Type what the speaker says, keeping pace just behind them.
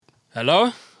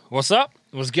Hello, what's up?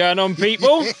 What's going on,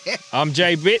 people? I'm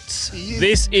Jay Bits.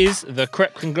 This is the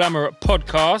Crep Conglomerate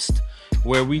podcast,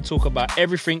 where we talk about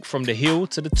everything from the heel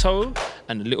to the toe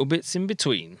and the little bits in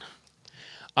between.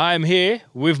 I'm here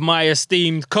with my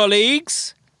esteemed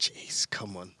colleagues. Jeez,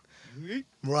 come on.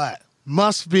 Right,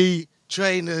 must be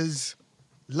trainers.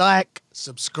 Like,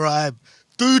 subscribe,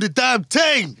 do the damn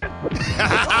thing.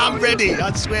 I'm ready,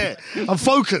 I swear. I'm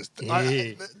focused.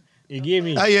 You give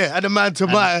me? Yeah, and the man to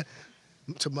my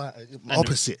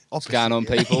opposite. What's going on,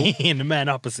 people? And the man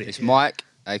opposite. It's Mike,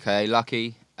 a.k.a.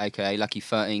 Lucky, a.k.a. Lucky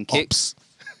 13 Kicks.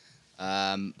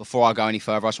 Before I go any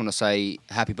further, I just want to say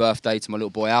happy birthday to my little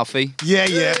boy Alfie. Yeah,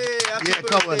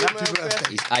 come on, birthday, happy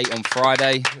birthday. He's 8 on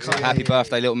Friday, so happy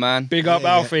birthday, little man. Big up,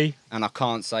 Alfie. And I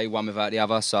can't say one without the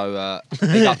other, so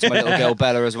big up to my little girl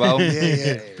Bella as well.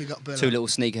 Yeah, big up Bella. 2 little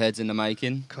sneakerheads in the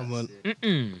making. Come on.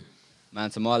 Man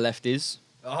to my left is...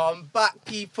 I'm back,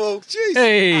 people. Jeez.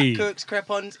 Hey. At Kirk's Crep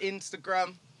on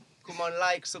Instagram. Come on,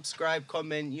 like, subscribe,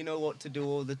 comment. You know what to do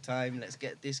all the time. Let's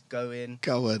get this going.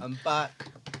 Come on. I'm back.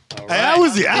 Hey, how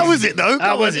was it? How was it, though?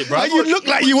 How was it, bro? You look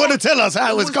like you want to tell us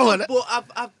how it was going.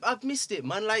 But I've missed it,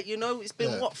 man. Like, you know, it's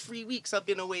been, 3 weeks I've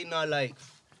been away now, like...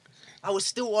 I was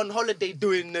still on holiday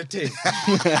doing the thing.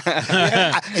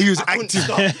 He was I couldn't active.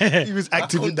 stop. He was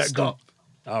active in that group.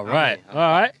 All right.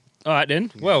 All right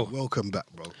then. Well, Welcome back,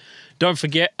 bro. don't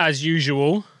forget, as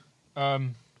usual,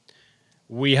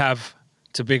 we have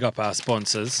to big up our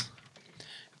sponsors.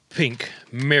 Pink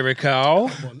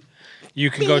Miracle. You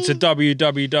can go to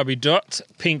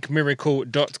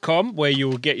www.pinkmiracle.com, where you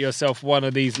will get yourself one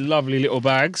of these lovely little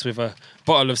bags with a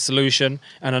bottle of solution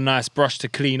and a nice brush to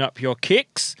clean up your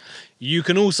kicks. You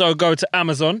can also go to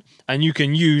Amazon and you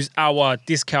can use our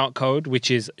discount code,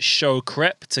 which is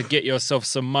SHOWCREP, to get yourself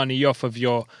some money off of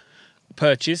your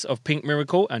purchase of Pink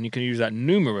Miracle, and you can use that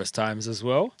numerous times as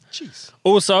well. Jeez.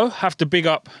 Also, have to big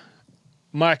up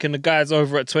Mike and the guys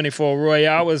over at 24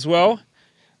 Royale as well.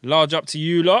 Large up to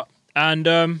you lot. And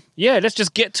yeah, let's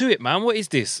just get to it, man. What is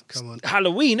this? Come on.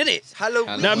 Halloween, isn't it?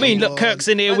 Halloween. Know what I mean? Look, Kirk's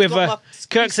in here Man's with got my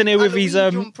Kirk's in here with his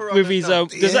Halloween jumper on and now.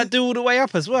 Does that do all the way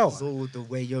up as well? All the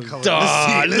way, yo. Come on.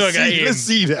 Duh, look at him. Let's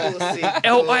see that.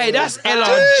 Hey, that's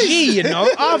LRG, you know.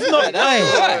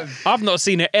 I've not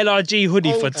seen an LRG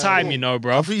hoodie for time, you know, I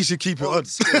bro. think you should keep it on.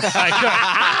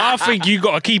 I think you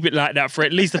got to keep it like that for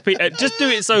at least just do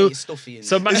it so. It's stuffy in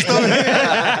So there.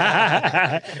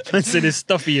 man said there's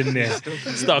stuffy in there.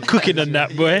 Start cooking on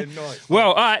that, boy.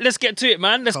 Well, all right, let's get to it,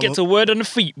 man. Let's Come get on. to word on the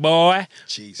feet, boy.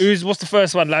 Jeez. What's the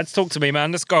first one, lads? Talk to me,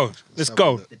 man. Let's go. Let's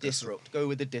go. The disrupt. Go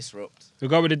with the disrupt. We'll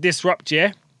go with the disrupt,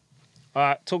 yeah? All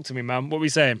right, talk to me, man. What we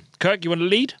saying? Kirk, you want to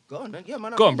lead? Go on, man. Yeah,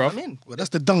 man. Go on, bro. I'm in. Well, that's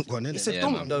the dunk one, It's isn't a it?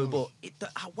 dunk, man. though, but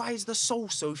why is the sole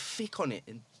so thick on it?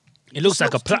 And It looks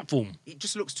just like a platform. It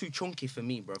just looks too chunky for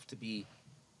me, bruv, to be...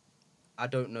 I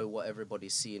don't know what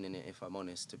everybody's seeing in it, if I'm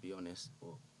honest, to be honest.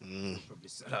 But probably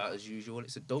sell out as usual.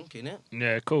 It's a dunk, innit?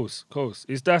 Yeah, of course.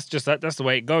 That's the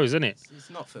way it goes, isn't it?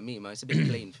 It's not for me, man. It's a bit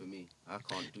plain for me. I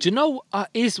can't do Do you know,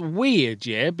 it's weird,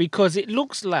 yeah? Because it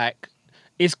looks like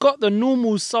it's got the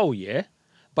normal sole, yeah?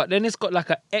 But then it's got like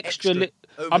an extra... Extra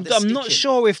over I'm the not stitching.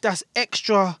 sure if that's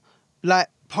extra, like,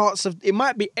 parts of... It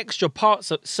might be extra parts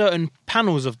of certain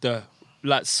panels of the,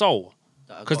 like, sole.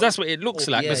 Because that's what it looks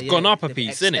like. It's gone up a They've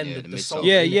piece, isn't it? extended Yeah, the the midsole. sole,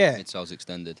 Yeah, innit? yeah. Midsole's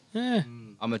extended. Yeah.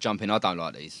 I'm going to jump in. I don't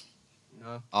like these.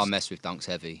 No, I mess with dunks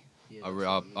heavy. Yeah,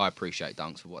 I appreciate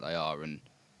dunks for what they are, and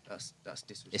that's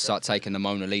disrespectful. it's like taking the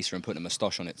Mona Lisa and putting a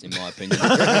moustache on it, in my opinion.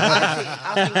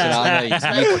 I think Do you know what I mean? it's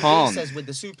like You what Jay can't. says with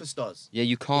the superstars. Yeah,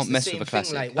 you It's can't the mess same with a thing,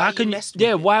 classic. like, why you messed with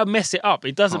it? Why mess it up?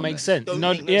 It doesn't Can't make mess. sense. Don't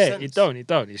No, make no yeah, sense. it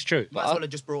don't. It's true. Might as well have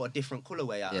just brought a different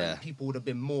colourway out. Yeah. And people would have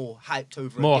been more hyped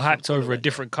over. More a different hyped over a colourway.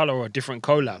 different colour or a different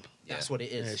collab. That's what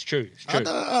it is. Yeah, it's true. It's I true.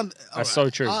 don't- That's so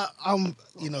true. I'm,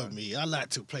 you know me, I like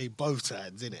to play both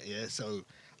sides, innit? Yeah, so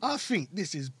I think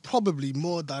this is probably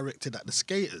more directed at the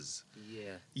skaters.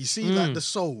 Yeah. You see, like the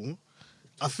soul,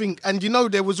 I think, and you know,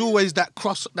 there was always that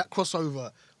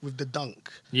crossover with the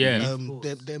dunk. Yeah. Of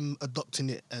course. Them adopting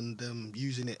it and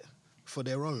using it for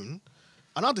their own.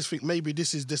 And I just think maybe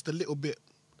this is just a little bit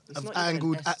It's of not even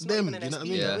angled an- at it's not them. even an You know what I SB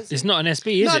mean? Yeah. though, is It's it? not an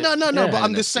SB, is No, it? no, Yeah. but I'm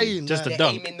an just SB. saying. Just like, a They're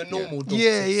dunk. aiming the normal dunks Yeah,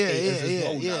 at yeah, skaters yeah, as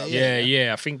well yeah, now.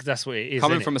 Yeah. I think that's what it is.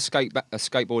 Coming innit? from a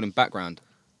skateboarding background,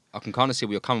 I can kind of see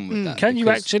where you're coming with that. Can you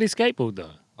because- actually skateboard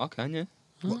though? I can, yeah.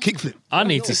 What, kickflip? I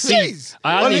need to see. Jeez.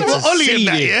 I need to Ollie see in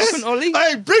that, this. yeah? Ollie?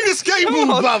 Hey, bring the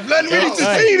skateboard, bruv. Man, we need to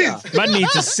Hey, see this. Man need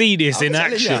to see this in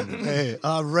telling ya. action. Hey,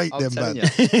 I rate I'm them, telling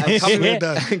man. you. And coming, Well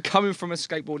done. and coming from a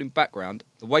skateboarding background,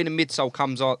 the way the midsole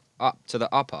comes up to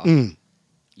the upper,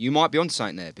 you might be onto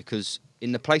something there, because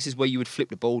in the places where you would flip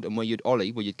the board and where you'd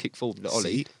ollie, where you'd kick forward with the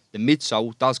ollie, See? the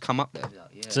midsole does come up there. Yeah.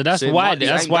 So that's So it why might be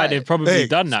that's aimed why at they've it. probably Hey,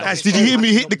 done that. Ash, did you hear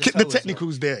me hit Not the the toe as well.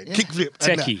 technicals there? Kickflip.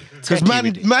 Techie. Because Techie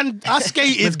with it. man, I Man's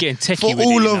skated getting techie for with it,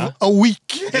 all you of know? a week.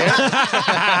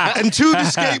 Until the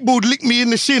skateboard licked me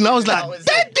in the shin. I was like, was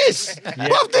dead it. this.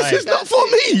 Bruv, this aye. is not for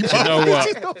me. You know Bruv, what?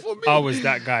 This is not for me. I was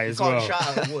that guy as Can't well.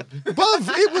 shout out wood.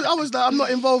 Bruv, I was like, I'm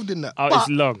not involved in that. Oh, But it's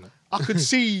long. I could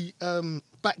see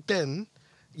back then,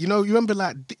 you remember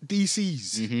like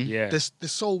DCs? Yeah. The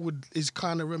soul is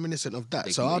kind of reminiscent of that.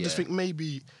 They So can- I just yeah. think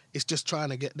maybe it's just trying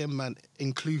to get them man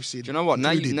inclusive. Do you know what?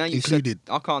 Now you included.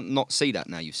 said, I can't not see that.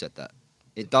 Now you've said that.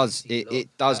 It does. It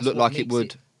does That's look what like it makes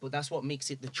would. But that's what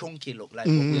makes it the chunky look, like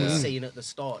what we were Yeah. saying at the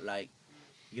start. Like,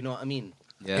 you know what I mean?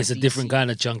 Yeah. It's a different kind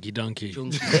of chunky donkey.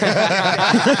 Chunky.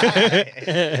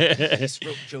 It's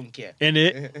real chunky. In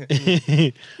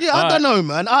it? Yeah, I don't know,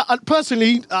 man. I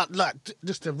personally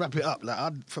just to wrap it up.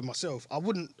 Like for myself, I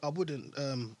wouldn't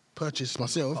purchase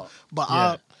myself, but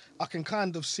Yeah. I can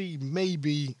kind of see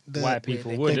maybe Why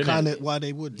people would, they innit? kind of why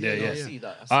they would. Yeah, yeah. I see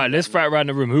that. I see All right, let's that. fight around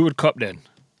the room. Who would cop then?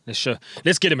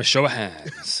 Let's get him a show of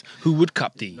hands. Who would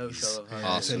cop these? No show of hands.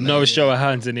 Arsenal. No show of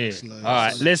hands in here. no- All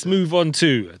right, let's move on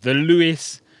to the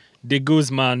Luis de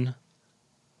Guzman.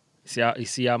 You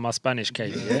see how my Spanish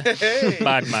came, yeah?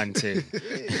 Bad man thing.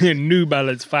 New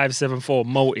Balance 574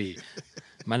 multi.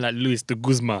 Man like Luis de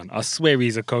Guzman. I swear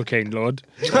he's a cocaine lord.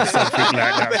 Or something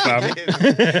like that,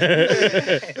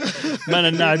 fam. Man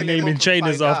are now naming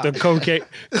trainers after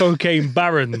cocaine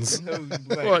barons.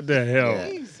 What the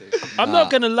hell? I'm not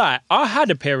gonna lie. I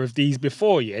had a pair of these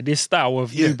before, yeah. This style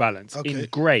of Yeah, New Balance in okay.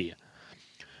 grey.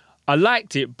 I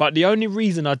liked it, but the only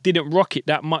reason I didn't rock it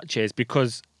that much is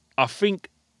because I think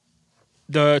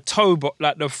the toe,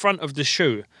 like the front of the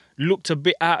shoe, looked a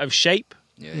bit out of shape.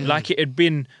 Yeah. Like it had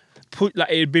been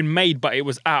made, but it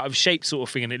was out of shape, sort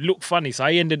of thing, and it looked funny. So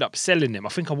I ended up selling them. I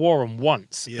think I wore them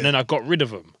once, Yeah. and then I got rid of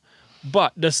them.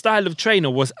 But the style of trainer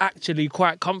was actually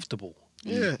quite comfortable.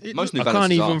 Yeah, Most New I can't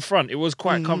Balances even are. front. It was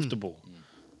quite comfortable.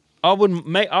 I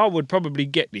would probably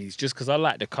get these just because I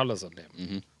like the colours on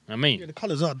them. I mean, the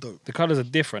colours are dope. the colours are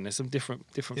different. There's some different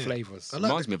flavours. I like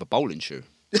Reminds me of a bowling shoe.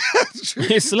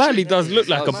 It slightly does look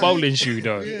like a does. bowling shoe,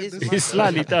 though. is It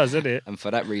slightly does, doesn't it? And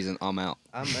for that reason, I'm out.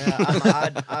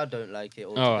 I don't like it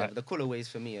altogether. Alright. The colorways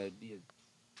for me are.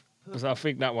 So I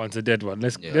think that one's a dead one. Yeah.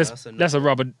 That's a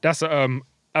rubber. That's a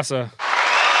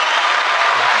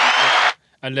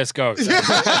And let's go. Wait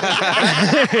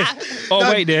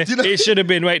there. do you know- It should have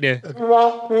been. Wait there. That's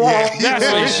what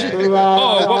it should.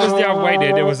 Oh, what was the other? Wait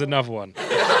there. There was another one.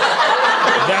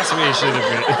 That's what it should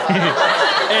have been.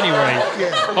 Anyway,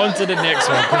 on to the next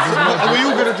one. 'cause it's not- Are we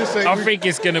all gonna just say? I think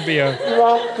it's gonna be a.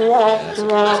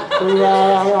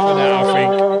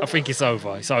 I think it's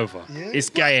over. It's over. It's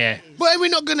gay. But we're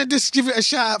not gonna just give it a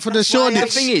shout out for the The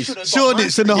Shoreditch, thing is,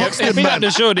 Shoreditch and the Hoxton Big up man.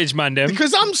 the Shoreditch man, them.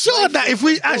 Because I'm sure that if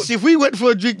we went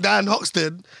for a drink down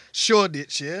Hoxton,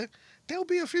 Shoreditch, yeah, there'll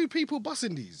be a few people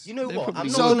busting these. You know what? I'm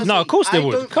not So- gonna No, say- of course they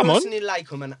would. I don't Come on. personally like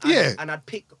them, and Yeah. and I'd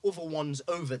pick other ones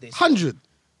over this. 100.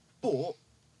 But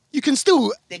You can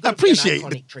still they're gonna appreciate be an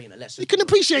the iconic trainer. Let's you can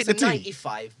appreciate it's the a team.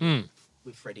 95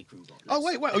 with Freddie Krueger. Oh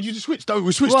wait, oh you just switched. Oh,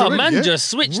 we switched Well, already. man yeah? just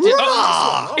switched it.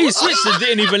 Oh, he switched and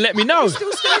didn't even let me know.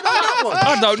 Still staying on that one.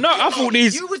 I don't know. I thought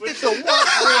these. You was the one.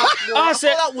 I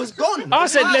said- thought that was gone. I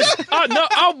said,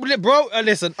 bro,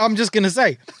 listen, I'm just going to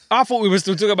say, I thought we were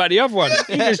still talking about the other one.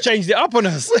 He just changed it up on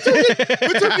us. We're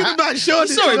talking about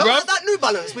Shoreditch. Sorry, What bro. about that New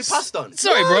Balance we passed on?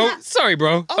 Sorry,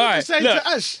 bro. All I was right, just saying look, to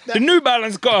Ash. the New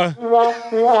Balance got a...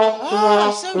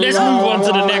 Let's Let's move on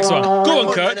to the next one. Go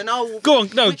on, Kirk. Go on.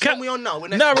 No, Which one we on now? We're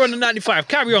now we're on the 95.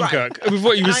 Carry on, Right. Kirk, with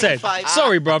what you just said. 95.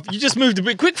 Sorry, bro. You just moved a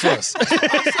bit quick for us.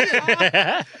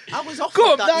 I was off.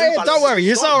 Go with on, that New don't Balance. worry,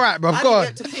 it's Gone. all right, bro. I Go didn't on.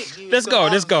 get to pick. You Let's was go,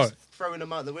 gone. let's go. I was just Throwing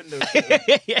them out the window.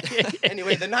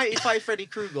 Anyway, the 95 Freddy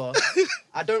Krueger,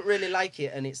 I don't really like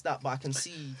it, and it's that, but I can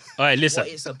see All right, listen.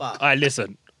 what it's about. All right,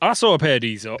 listen. I saw a pair of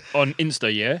these on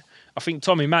Insta, yeah? I think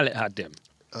Tommy Mallet had them.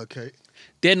 Okay.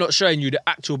 They're not showing you the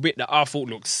actual bit that I thought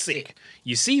looked sick.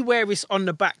 You see where it's on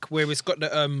the back, where it's got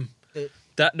the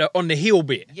on the heel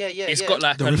bit. Yeah, yeah, It's yeah. got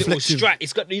like The a little reflective. strap.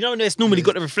 It's got there's normally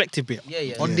got the reflective bit. Yeah,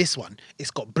 yeah. On Yeah. this one,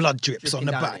 it's got blood drips on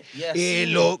the Dripping down back. it. Yeah, it seen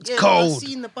looked Yeah, cold. I've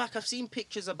seen the back. I've seen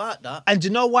pictures about that. And do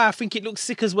you know why I think it looks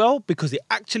sick as well? Because it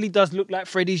actually does look like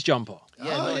Freddy's jumper.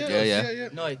 Yeah, Oh, no, it yeah, does. yeah.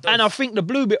 No, it does. And I think the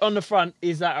blue bit on the front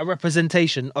is like a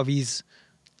representation of his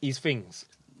things,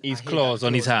 his hear claws that,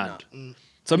 on his claws hand. and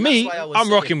So me, why I was I'm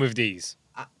saying- rocking with these.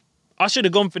 I should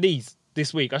have gone for these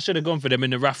this week. I should have gone for them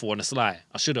in the raffle on the sly.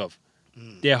 I should have.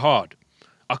 They're hard.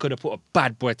 I could have put a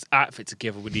bad boy outfit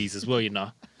together with these as well, you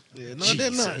know. Yeah, no, they're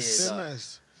Jesus. nice. They're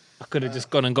nice. I could have just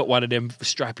gone and got one of them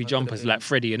strappy jumpers like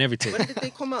Freddie and everything. When did they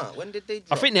come out? When did they I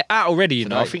drop? think they're out already, you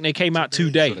know. I Today. think they came out Sure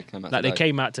today. they came out Like they today.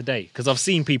 came out today because I've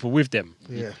seen people with them.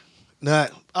 Yeah. Nah,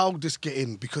 I'll just get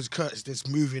in because Kurt's just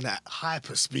moving at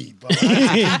hyper speed. But Do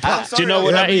you know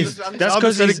what Yeah, that I mean, is? I'm That's just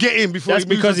because gonna get in before that's he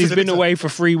moves because on to he's the been next away for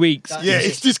 3 weeks. yeah,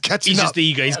 it's just catching He's up. just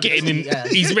eager. He's getting in. Yeah.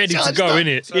 He's ready to Charged go up. in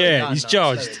it. Slow it Yeah, down he's now,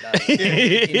 charged. slow it down.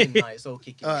 Kicking in now, it's all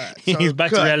kicking. All right, He's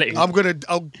back to Kurt, reality. I'll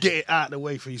get it out of the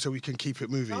way for you so we can keep it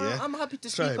moving. Yeah. I'm happy to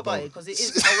Sorry, speak about bro. it because it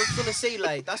is. I was gonna say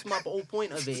like that's my whole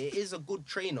point of it. It is a good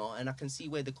trainer, and I can see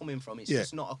where they're coming from. It's Yeah.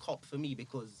 just not a cop for me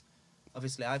because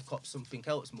obviously I've copped something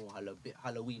else more bit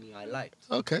Halloweeny I liked.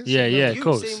 Okay. Yeah, yeah, of you,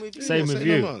 course. same with you. Same Say with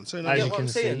no you. more, say no As more. you Get what can I'm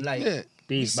saying? see, Like, Yeah.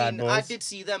 these we bad seen- I boys. did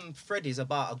see them Freddy's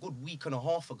about a good week and a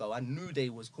half ago. I knew they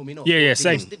was coming up. Yeah, yeah, but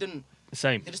same.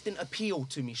 They just didn't appeal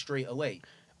to me straight away.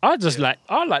 I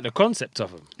like the concept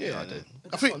of them. Yeah, But I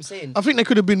that's think what I'm saying. I think they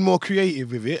could have been more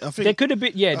creative with it. I think There could have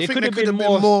been, I there think could there have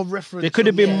been more. reference. There could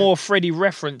have on been there. more Freddy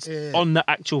reference Yeah. on the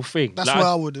actual thing. That's Like, what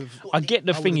I would have. I get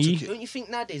the I would've thingy. took it. Don't you think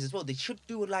nowadays as well they should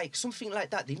do like something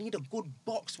like that? They need a good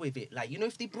box with it. Like, you know,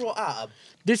 if they brought out a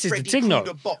This is the Freddy thing, though.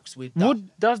 Krueger box with that.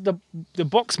 Does the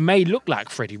box may look like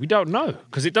Freddy? We don't know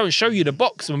because it don't show you the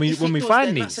box when we If it does, find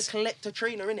then these. that's a collector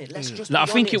trainer, innit? Let's just. Like, I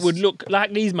be think it would honest. look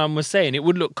like these man was saying. It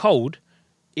would look cold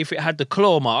if it had the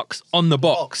claw marks on the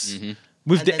box.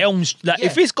 With And the then- Elm, like yeah.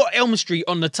 if it's got Elm Street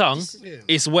on the tongue, Yeah.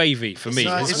 it's wavy for me.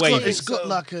 No, It's it's wavy. got, it's got So-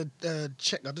 like a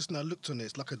check. I just now looked on it.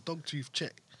 It's like a dog tooth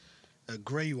check, a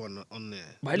grey one on there.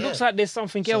 But it Yeah. looks like there's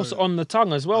something else So, on the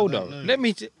tongue as well, I though. don't know. Let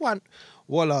me one.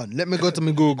 Hold on. Let me go to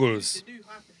my Googles. To do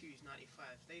Hyperfuse 95,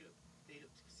 they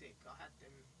looked sick.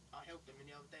 I helped them in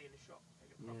the other day in the shop. They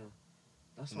look proper.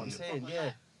 That's what I'm Mm. saying. Proper, Yeah.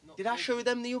 like, not Did I fake. show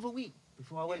them the other week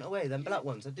before I went away? Them black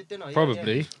ones. I did, didn't I? Yeah,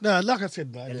 Probably. yeah. No, like I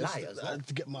said, man, They just, lie as well.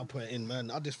 to get my point in,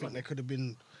 man. I just think they could have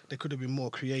been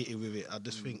more creative with it. I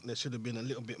just think there should have been a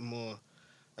little bit more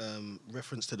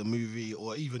reference to the movie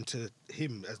or even to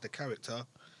him as the character.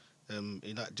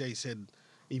 Like Jay said,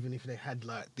 even if they had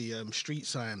like the street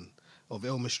sign of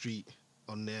Elmer Street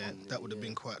on there, that would have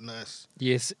been quite nice.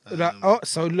 Yes. So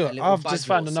A look, little I've just badge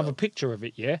found or another so. picture of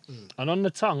it, yeah? And on the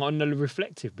tongue, on the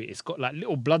reflective bit, it's got like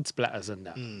little blood splatters and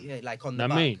that. Yeah, like on Know the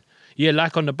what back. I mean? Yeah,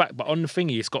 like on the back, but on the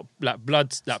thingy, it's got like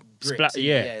blood, like Drips splat. in-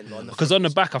 Yeah, yeah, and on the because front on the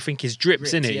it's back, I think it's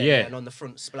drips in it. Drips, Yeah. and on the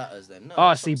front splatters then. No, Ah,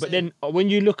 that's what see, I'm but saying. then when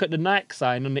you look at the Nike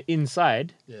sign on the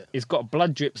inside, Yeah. it's got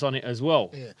blood drips on it as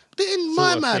well. Yeah, didn't Sort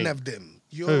my of man thing. have them?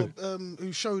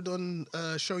 Who showed on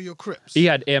Show Your Crips? He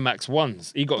had Air Max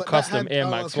 1s. He got But that custom had- Air oh,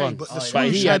 Max okay, 1s. but the Oh, yeah. But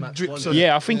he swoosh had had drips on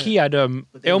Yeah, it. I think he had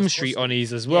But they Elm was Street custom. on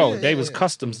his as well. Yeah, They yeah, was yeah.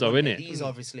 customs though, innit? These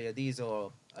obviously these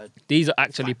are. These are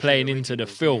actually Factory playing into the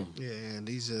originals, film. Yeah,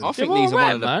 these are I think They're these are alright,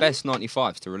 one of the man. best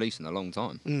 95s to release in a long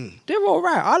time. They're all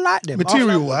right. I like them.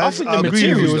 Material-wise, I think I the agree with you.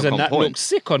 materials Look and on that point. look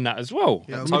sick on that as well.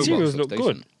 Yeah, The October materials looks look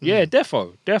good. decent. Yeah,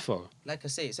 defo. Like I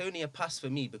say, it's only a pass for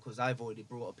me because I've already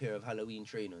brought a pair of Halloween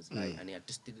trainers, like, and it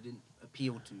just didn't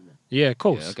appeal to me. Yeah, of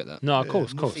course. Yeah, I get that. No, of Yeah.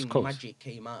 course. Nothing magic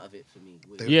came out of it for me.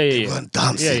 They- Yeah, they yeah. weren't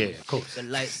dancing. Yeah, of course. The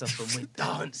lights up and we're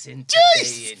dancing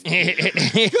today.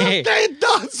 They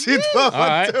dancing, bro. All I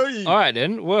right. tell you. All right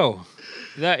then. Well,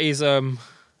 that is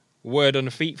word on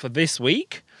the feet for this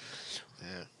week.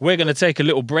 Yeah. We're gonna take a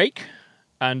little break,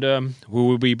 and we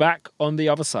will be back on the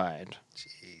other side.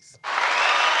 Jeez.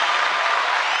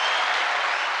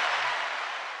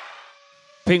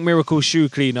 Pink Miracle Shoe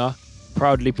Cleaner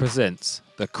proudly presents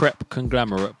the Crep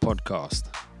Conglomerate podcast.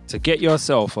 To get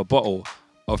yourself a bottle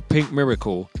of Pink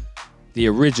Miracle, the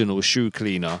original shoe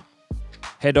cleaner,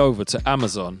 head over to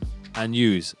Amazon and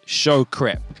use Show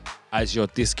Crep as your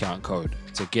discount code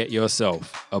to get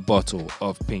yourself a bottle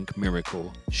of Pink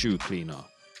Miracle Shoe Cleaner.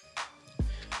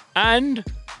 And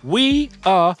we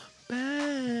are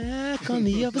back on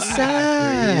the other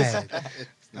side.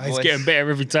 It's getting better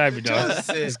every time, you know.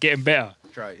 It's getting better.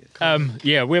 Try it.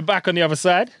 Yeah, we're back on the other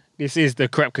side. This is the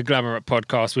Crep Conglomerate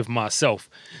podcast with myself,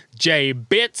 Jay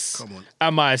Bits, Come on.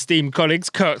 and my esteemed colleagues,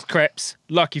 Kurt Creps,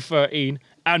 Lucky 13,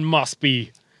 and Must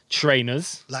Be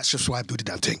Trainers. Like, subscribe, do the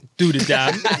damn thing. Do the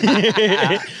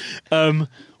damn.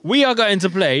 We are going to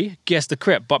play Guess the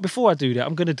Crep, but before I do that,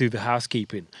 I'm going to do the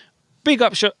housekeeping. Big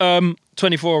up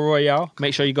 24 Royale.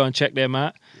 Make sure you go and check them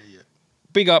out.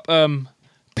 Big up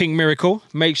Pink Miracle.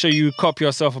 Make sure you cop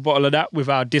yourself a bottle of that with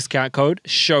our discount code,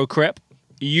 SHOWCREP.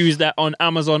 Use that on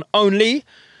Amazon only,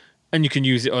 and you can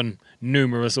use it on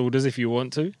numerous orders if you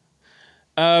want to.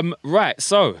 Right,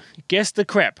 so Guess the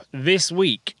Crep this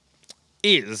week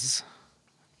is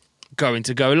going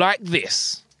to go like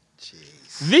this.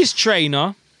 This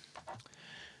trainer,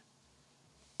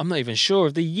 I'm not even sure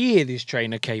of the year this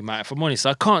trainer came out, if I'm honest.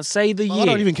 I can't say the year. I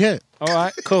don't even care. All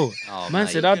right, cool. Oh, Man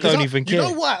mate. said I don't even care. You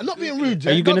know what? I'm not being rude.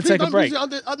 Are you gonna take a Don't- break? I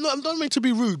don't mean to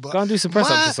be rude, but Go and do some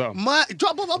press-ups or something.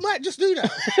 Drop off. I might just do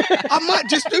that. I might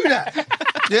just do that.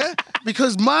 Yeah,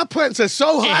 because my points are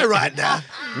so high right now.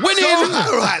 Winning! So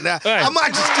high right now. Hey. I might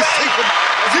just take them.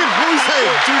 Zim, what are we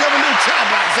saying? Should we have a little chat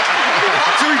about something?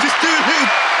 Should we just do a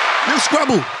little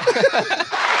scrabble?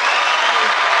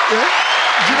 Yeah.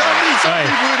 Do you know what I mean? Some Hey,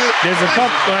 people in it. there's a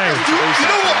couple- hey. Do you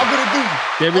know what I'm gonna do?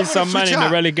 There I'm is some gonna man switch in the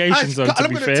out. relegation Ash, zone, to I'm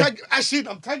be gonna fair. tag Ash in.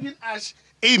 I'm tagging Ash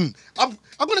in. I'm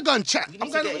gonna go and chat. You I'm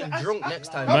need to going get him drunk next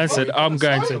time. Man said I'm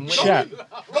going to chat.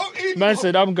 Go in. Man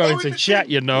said I'm going to chat,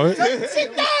 you know.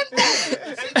 Sit down.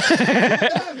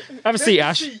 Have a seat,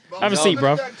 Ash. Have a seat,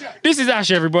 bruv. This is Ash,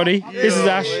 everybody. This is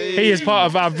Ash. He is part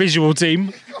of our visual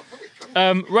team.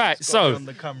 Right, so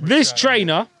this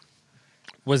trainer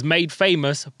was made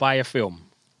famous by a film.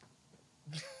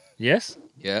 Yes?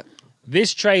 Yeah.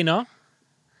 This trainer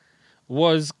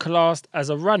was classed as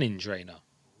a running trainer.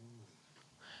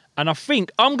 And I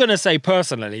think, I'm going to say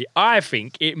personally, I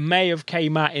think it may have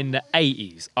came out in the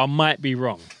 80s. I might be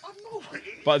wrong.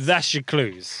 But that's your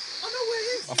clues.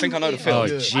 I think I know the Oh,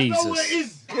 film.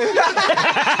 Jesus.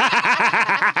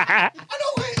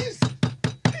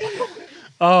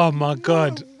 Oh, my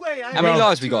God. How many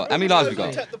lives we got? How many lives we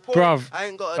got? Bruv. I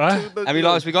ain't got Huh? a two. How many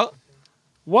lives we got?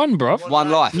 One, bruv. One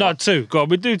life. No, two.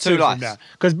 God, we do two, Two from lives. now.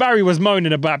 Because Barry was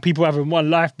moaning about people having one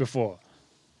life before.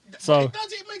 So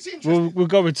Does it makes it interesting? we'll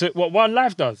go into what one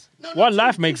life does. One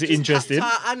life makes it interesting.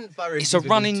 It's a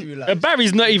running-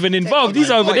 Barry's not even involved.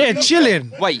 He's over there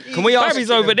chilling. Wait, can we ask?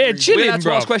 Barry's over there We're chilling, allowed to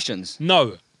bro. ask questions.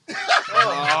 No,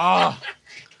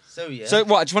 So yeah. So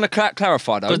what? I just want to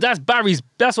clarify though. because that's Barry's.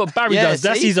 That's what Barry does.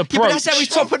 That's see? his Yeah, approach. but that's how he's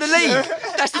top of the league.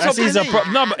 That's the top That's of his the league. approach.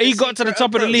 No, but he got to the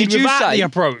top of the league Did you without say? the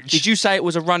approach. Did you say it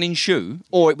was a running shoe,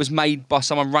 or it was made by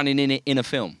someone running in it in a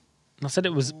film? I said it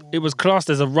was classed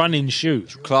as a running shoe.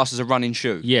 Classed as a running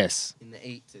shoe. Yes. in the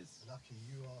 80s.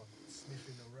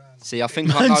 See, I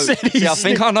think I Man know. said See, I he's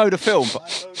think I know the film,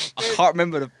 but I can't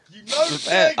remember the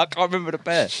bear. I can't remember the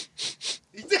bear.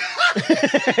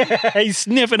 He's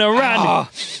sniffing around.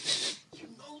 You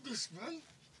know this, man.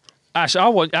 Ash, I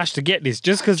want Ash to get this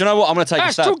just because. Do you know what? I'm gonna take a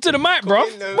Ash, stab. talk to the mic, bro.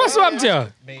 What's up to you?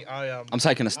 Mate, I am. I'm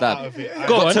taking a stab. out of it.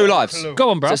 Go Got on. two lives. Go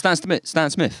on, bro. So Stan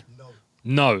Smith.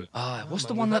 No. What's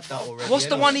the Man, one we've that? had that already What's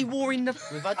the anyway. one he wore in the?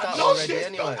 We've had that No already shit,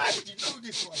 anyway. don't ask, you know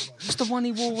this one, man. What's the one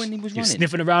he wore when he was You're running?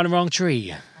 sniffing around the wrong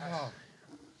tree.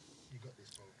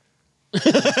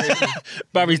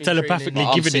 Barry's telepathically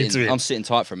I'm giving it sitting, to I'm him. sitting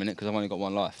tight for a minute because I've only got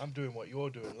one life. I'm doing what you're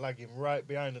doing, lagging right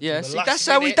behind. until Yeah, the see, last that's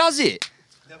how he minute. does it.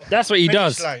 That's what he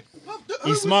Finish does. line.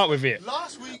 He's smart with it.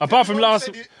 Last week, Apart from everyone last,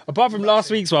 said it. last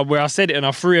week's one where I said it and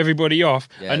I threw everybody off,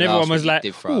 Yeah, and everyone last was week like,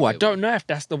 you did throw "Oh, I everyone. don't know if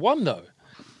that's the one though."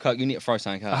 Kirk, you need to throw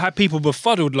something I out. had people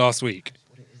befuddled last week.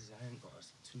 What it is, I ain't got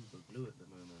a two blue at the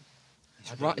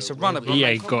moment. It's a runner, bro. He Mate,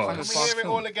 ain't come got on, it. Can we hear it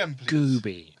all again, please?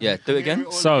 Gooby. Yeah, do it again.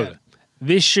 So,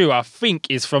 this shoe I think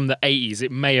is from the 80s.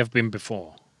 It may have been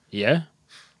before. Yeah.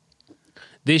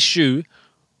 This shoe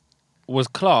was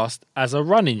classed as a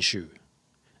running shoe,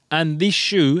 and this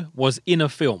shoe was in a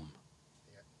film.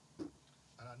 And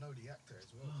I know the actor as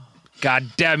well. God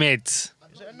damn it!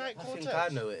 Is it a night I think Cortez? I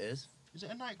know it is. Is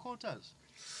it a night Cortez?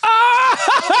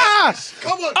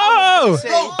 Come on. Oh!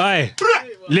 Bro. Hey,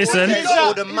 listen.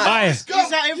 Or the mag. Hey,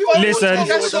 listen.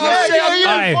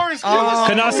 Hey,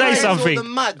 can I say something?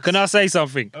 Can I say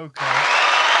something? Okay.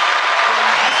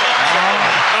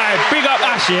 Hey, big up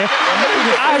Ash, yeah?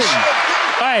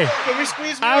 Ash, hey, Can we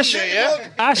squeeze me Ash, under, yeah?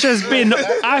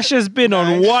 Ash has been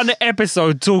on one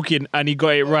episode talking and he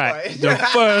got it right the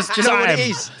first Do you know what time. it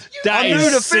is? That I is knew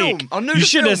the sick. film. I knew You the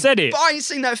should film, have said it. But I ain't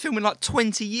seen that film in like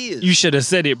 20 years. You should have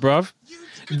said it, bruv.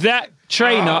 That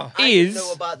trainer I didn't know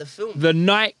is about the film. the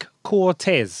Nike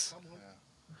Cortez.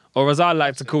 Or as I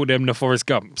like to call them, the Forrest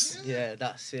Gumps. Yeah,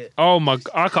 that's it. Oh my!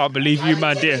 I can't believe you,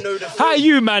 man. didn't Did know the how film.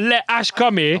 you, man, let Ash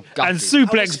come here gutted. and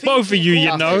suplex both of you?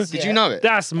 You know, Did you know it?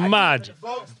 that's mad.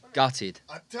 Gutted.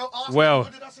 Ask Well. me,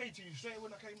 what did I say to you straight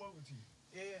when I came over to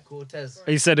you? Cortez.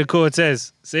 He said the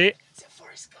Cortez. See,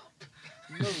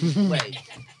 No way.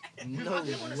 No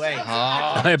way.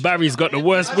 hey, Barry's got the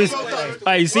worst whisper.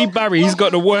 Hey, see Barry? He's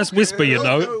got the worst whisper. You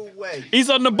know, No way. he's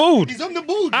on the board. He's on the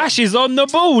board. Ash is on the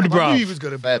board, I knew bro. he was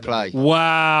gonna be Fair play.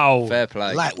 Wow, Fair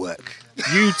play. light work.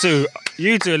 you two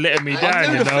are letting me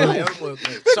down. You My know, homework,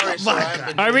 mate. Sorry, I've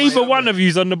been are doing either my one of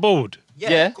you's on the board?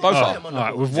 Yeah, of course both I are. am on All the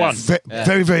right, board. with one.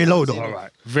 Very, very low though. All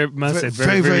right, man said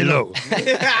Very, very, very very low.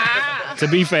 To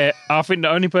be fair, I think the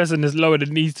only person that's lower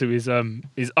than these two is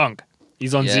Unk.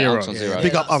 He's on Yeah, zero. Unk's on zero.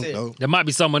 Big up that's Unk it. though. There might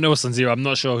be someone else on zero. I'm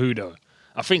not sure who though.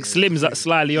 I think Slim's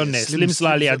slightly on there. Slim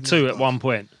slightly had 2 at one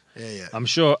point. Yeah. I'm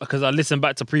sure because I listened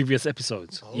back to previous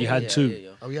episodes. You had 2.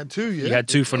 Oh, we had 2, yeah? You had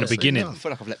 2 from the so beginning. I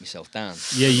feel like I've let myself down.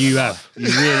 Yeah, you have. You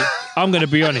really. I'm gonna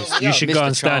be honest. You should Missed go the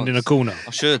and stand in a chance. corner.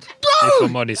 I should. If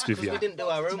I'm honest with We you. didn't do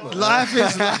our homework. Life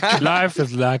is like... Life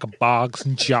is like a box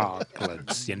of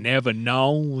chocolates. You never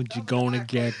know what you're gonna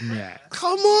get next.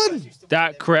 Come on.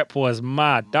 That crepe was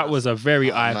mad. That was a very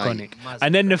iconic.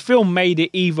 And then the film made it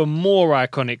even more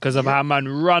iconic because of how man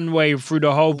runway through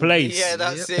the whole place. Yeah,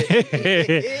 that's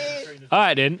it. All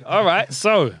right then. All right.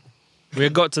 So we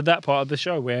got to that part of the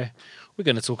show where we're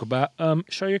going to talk about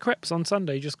Show Your Crepes on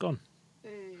Sunday just gone.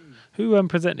 Who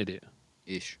presented it?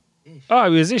 Ish. Oh, it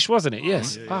was Ish, wasn't it?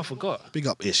 Yes. Oh, I forgot. Big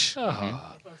up Ish.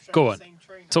 Oh. Go on.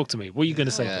 Talk to me. What are you going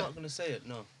to say? Yeah. I'm not gonna say it.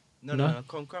 No. No. No?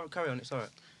 Come carry on. It's alright.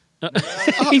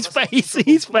 His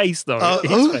face though.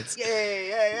 who? His face.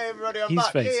 Yeah, everybody. I'm His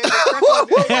back. face.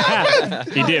 Yeah,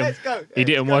 He didn't. He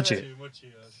didn't watch it.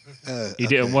 He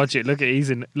didn't watch it. Look at he's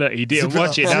in. Look, he didn't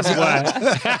watch it. That's why.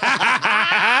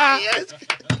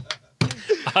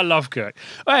 I love Kirk.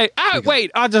 Wait,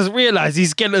 I just realised his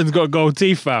skeleton's got gold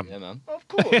teeth, fam. Yeah, man. Of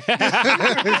course.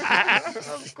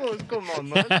 Of course. Come on,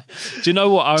 man. Do you know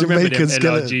what? I remember them Jamaican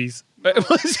skeleton. LRGs.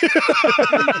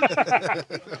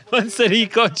 One said he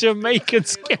got Jamaican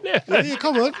skeleton. Yeah,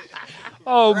 come on.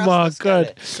 Oh my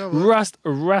god, Come on.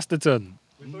 Rastaton.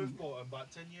 We both bought them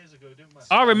about 10 years ago, didn't we?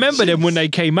 I remember them when they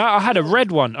came out. I had a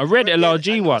red one, a red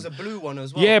LRG And one. There's a blue one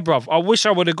as well. Yeah, bruv. I wish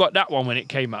I would have got that one when it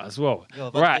came out as well. Yo,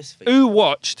 but Right. this thing- Who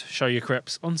watched Show Your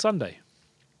Crepes on Sunday?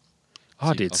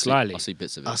 I did, I slyly. see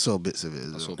bits of it. I saw bits of it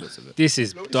I as saw well. bits of it. This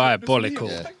is diabolical.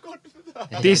 Yeah.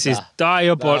 This is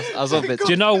diabolical. I saw bits.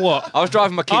 Do you know what? I was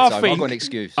driving my kids I home. I've think- got an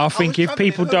excuse. I think was if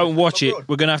people travelling don't home watch from it, abroad.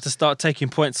 we're going to have to start taking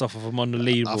points off of them on the I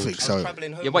leaderboard. think so.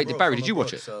 Travelling home Yeah, wait, abroad Barry, from did you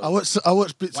watch abroad, it? so- I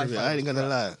watched bits of it. Wi-Fi I ain't gonna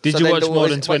lie. Did So you then watch the- more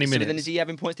than wait, 20 so then minutes? is he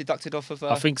having points deducted off of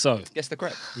I think so. Guess the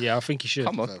Crep? Yeah, I think you should.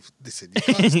 Come on. Bruv, listen, you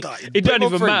can't start. It don't Put him on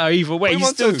even 3. matter either way. Put him He's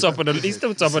on still 2. top of the. He's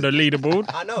still top of the leaderboard.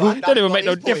 I know. It don't even make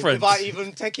no difference. Without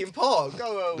even taking part.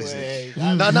 Go away.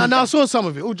 No, I saw some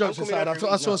of it. All jokes I'm coming aside, every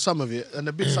I week saw now. some of it, and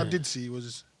the bits I did see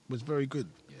was very good.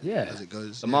 Yeah. As it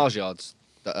goes. The Mars yards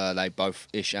that they both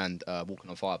Ish and Walking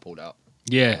on Fire pulled out.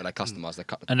 Yeah. Where they customised. They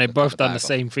cut the, And they cut both done bag the off.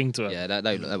 same thing to it. Yeah,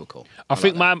 they were cool. I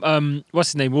think like my what's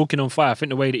his name, Walking on Fire. I think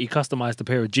the way that he customized a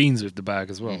pair of jeans with the bag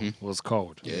as well was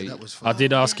cold. Yeah, that was I fun.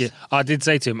 did ask it. I did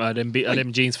say to him, are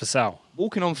them jeans for Sal? that.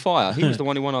 Walking on Fire, he was the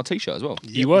one who won our T-shirt as well.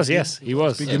 He was, yes, he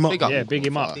was. Big him up. Big up. Yeah, big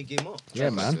him up. Big him up. Yeah,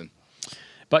 man.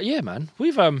 But yeah, man,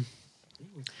 we've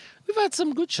had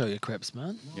some good Show Your Crepes,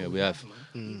 man. Yeah, we have.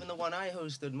 Even the one I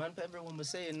hosted, man. Everyone was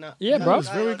saying that. Yeah, Yeah, bruv. it was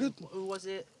very good. Who was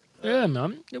it? Yeah,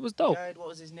 man, it was dope. Jide, what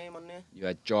was his name on there? You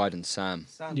had Jide and Sam.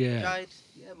 Sam. Yeah. Jide.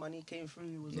 Yeah, man, he came through.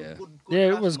 He was Yeah. a good Yeah,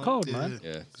 it laugh, was man. cold, Yeah, man.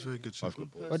 Yeah. It's very good. Both Stuff.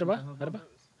 good boys.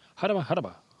 Hadaba,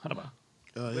 hadaba.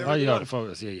 Yeah. Oh, you got the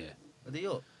photos. Yeah, yeah. Are they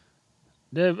up?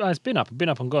 It's been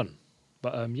up and gone.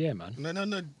 But yeah, man.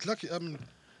 No. Lucky.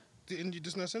 Didn't you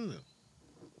just not send them?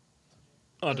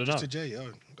 I don't know. Just to Jay.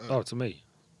 Oh, to me.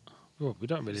 Well, we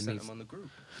don't really Sent need. them on the group.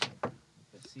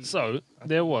 Let's see. So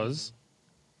there was,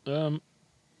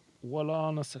 Walla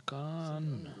on a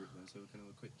second. So we can have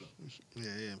a quick look.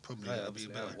 Yeah, probably. Yeah, That'd be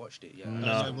obviously I better. watched it. Yeah. No.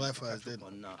 No Wi-Fi is dead.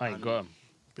 I ain't got 'em.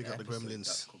 Pick up the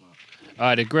Gremlins.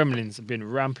 The Gremlins have been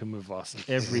ramping with us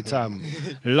every time.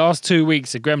 The last 2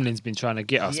 weeks, the Gremlins been trying to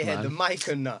get us, Yeah, the man. mic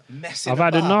and that messing I've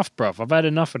had about. enough, bruv. I've had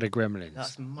enough of the Gremlins.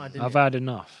 That's mad. I've had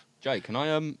enough. Jay, can I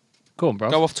Go on,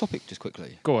 bruv. go off topic just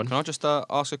quickly? Go on. Can I just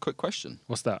ask a quick question?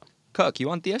 What's that? Kirk, you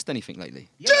unDS'd anything lately?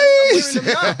 Jesus!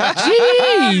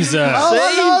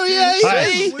 Oh, yeah,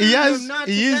 Hey. he has. Not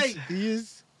He is. today. He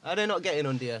is. They're not getting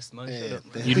on DS, man. Yeah, Shut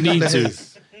up, man. You need to.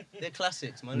 They're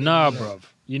classics, man. Nah, Leave them bruv.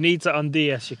 You need to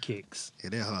unDS your kicks. Yeah,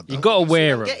 they're hard. You though. gotta alone.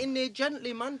 wear Get them. in there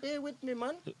gently, man. Bear with me,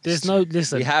 man. There's no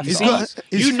listen. We have you to see, ask.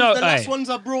 you know, The last hey, ones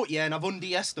I brought, yeah, and I've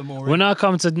unDS'd them already. when I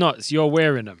come to Knots, you're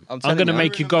wearing them. I'm I'm telling gonna you.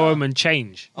 make you go home and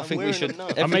change I I'm think we wearing should. them now.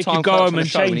 Every I'll make time you go Kirk's home on the and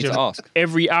show, we change need to them ask.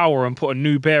 every hour and put a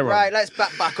new pair on. Right, let's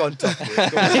back on topic.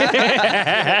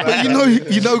 But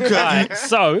you know, Kurt. Alright,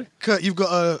 so Kurt, you've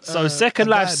got a. So Second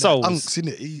Life Souls. Unks in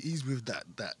it. He's with that.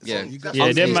 Yeah. So you got Yeah,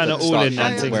 Unks them needs man to are all start in wearing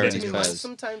that thing, wearing yeah. his Man, pairs.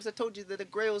 sometimes I told you that the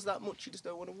grails that much, you just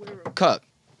don't want to wear them. Kirk,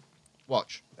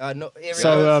 watch. No, here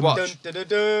So, it goes. watch. Dun, dun, dun,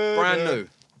 dun, Brand dun.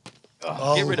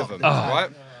 new. Get rid of them, Oh. right?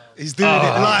 He's doing it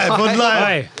live on live.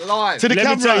 Hey, Live. To the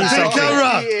Let me camera. tell you To the something.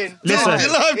 camera. Eating. Listen. Live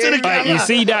to the hey, camera. you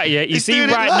see that, yeah? You He's see doing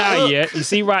it right now, live. yeah? You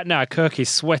see right now, Kirk is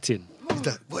sweating.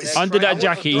 What is Under that I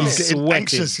jacket, would've he's He's getting sweating.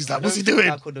 anxious. He's like, I what's he don't think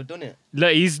doing? I could have done it.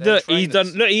 Look, he's They're he's done.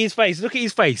 trainers. Look at his face. Look at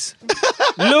his face.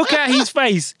 Look at his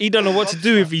face. He don't know what to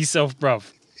do with himself, bruv.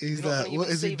 He's You're not like, gonna what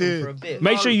even is he save them for doing? a bit.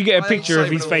 Make sure you get a I am picture of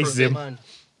saving his them for a face, bit, him. Man.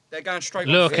 They're going straight.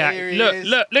 Look on. at There he look is.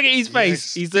 look look at his face.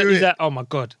 Yes, He's do he's it. at, oh my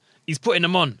god. He's putting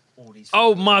them on. All these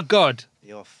Oh photos. my god.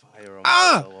 You're fire on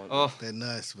Ah! photo, aren't Oh, They're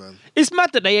nice, man. It's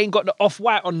mad that they ain't got the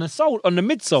off-white on the sole, on the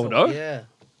midsole you? though. Yeah.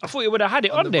 I thought it would have had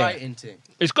it on, the there. writing thing.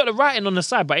 It's got the writing on the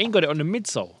side, but it ain't got it on the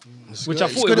midsole. Which I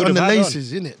It's thought got it it on would the have had on.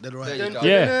 laces, innit? They're right. There you go.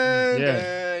 Yeah,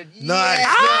 yeah. Nice.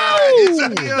 Ow!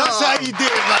 That's how you do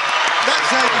it, man. That's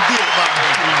how you do it, man.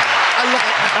 I like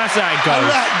that. That's how it I goes.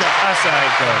 like that. That's how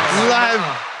it goes.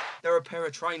 Live. they're a pair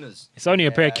of trainers. It's only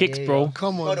a pair of Yeah, kicks, yeah, bro. yeah.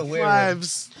 Come Gotta on, wear 'em.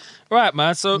 fives. Right,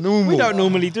 man. So we Normal. don't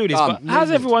normally do this, but how's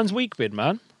Normal. everyone's week been,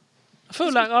 man? I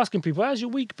feel like asking people, how's your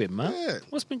week been, man? Yeah.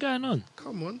 What's been going on?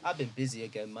 Come on. I've been busy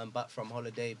again, man. Back from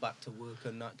holiday, back to work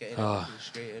and not getting Ah. everything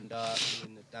straightened out,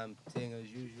 doing the damn thing as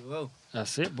usual.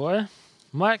 That's it, boy.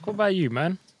 Mike, what about you,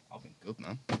 man? I've been good,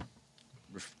 man.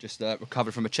 Just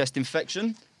recovered from a chest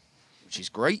infection, which is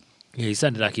great. Yeah, he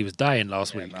sounded like he was dying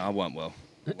last Yeah, week. no, I weren't well.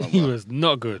 I weren't He well. was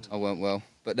not good. I weren't well.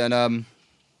 But then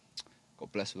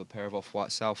got blessed with a pair of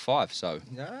off-white South 5, so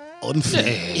On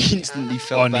feet. instantly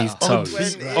felt On better. his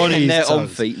toes. feet. On and his they're on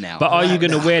toes. feet now. But are you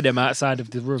going to wear them outside of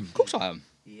the room? of course I am.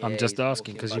 I'm just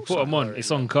asking because you put them on. It's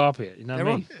on. on carpet. You know what I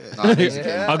They're mean? on. No, these are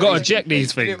Yeah. I got to check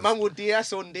these Yeah, things. man will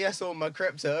DS on my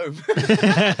crepes at home.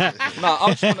 No,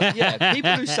 I just wanna, yeah,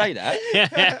 people who say that,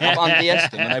 I've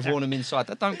undressed them and they've worn them inside.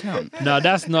 That don't count. No,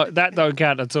 that's not. That don't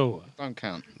count at all. Don't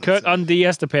count. Kurt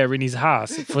undressed a pair in his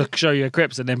house for show you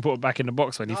crepes and then put it back in the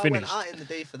box when he I finished. went out in the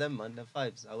day for them, man. The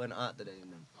fives. I went out today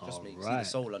and then just see the Alright.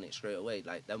 soul on it straight away.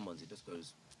 Like them ones, it just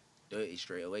goes dirty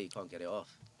straight away. You can't get it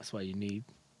off. That's what you need.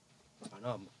 I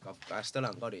know. I still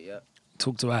haven't got it yet.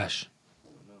 Talk to Ash. I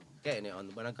know. Getting it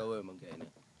on when I go home. I'm getting it.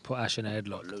 Put Ash in a Got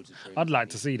headlock. loads of training I'd like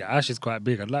me. to see that. Ash is quite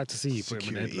big. I'd like to see you put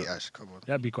him in a Security, headlock. Ash, come on.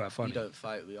 That'd be quite We funny. don't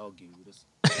fight. We argue. We just.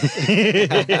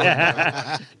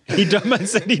 He don't man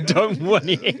said he don't want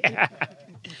it.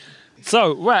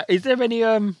 So, right, is there any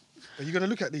Are you gonna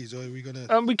look at these, or are we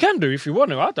gonna? we can do if you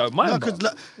want to. I don't mind. No, bro.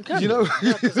 because you know,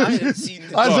 Because I hadn't seen.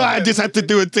 I thought I just had to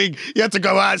do a thing. You had to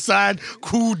go outside,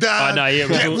 cool down, I know, yeah,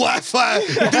 we get do- Wi-Fi, do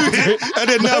it, and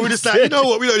then now we're just like, you know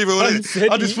what? We don't even want said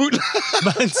it. I just thought.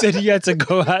 Man said he had to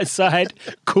go outside,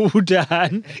 cool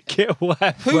down, get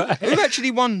Wi-Fi. Who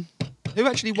actually won? Who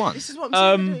actually won? This is what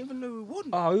I'm saying. I don't even know who won.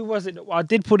 Oh, who was it? I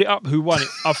did put it up. Who won it?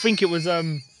 I think it was.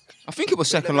 I think it was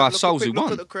Second Let me Life look- Souls who quick look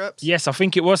won. at the crepes. Yes, I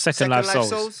think it was Second Life Second Life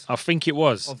Souls. Souls? I think it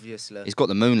was Obviously. He's got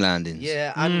the moon landings.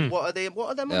 Yeah, and what are they? What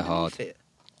are them They're underneath hard. it?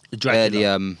 the They're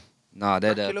Dracula. the no,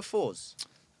 they're Dracula the fours.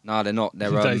 no, they're not.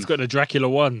 They're He's got the Dracula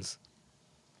ones.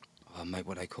 oh mate,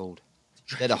 what are they called?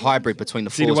 They're the hybrid between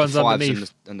the See the fours, ones the fives,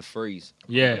 underneath? and the threes.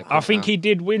 Yeah, I think he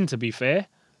did win. To be fair,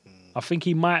 I think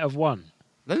he might have won.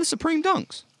 They're the Supreme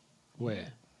Dunks.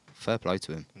 Where Fair play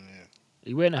to him.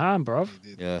 he went ham, bruv.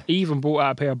 Yeah, He even brought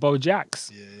out a pair of Bo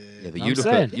Jacks. yeah. But I'm you look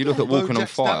saying. at Walking on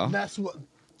Bojack's Fire. That's what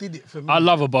did it for me. I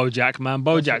love a Bojack, man.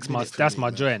 Bojack's did my it for that's me, my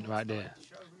man. joint right there.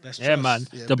 That's Yeah, trust. man.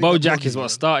 Yeah, The big up Bojack Boggy, is what man.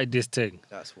 started this thing.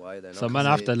 That's why then. So man,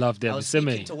 I have to love I them. was See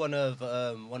speaking me? to one of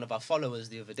our followers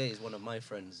the other day. He's one of my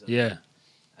friends. Yeah.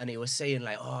 And he was saying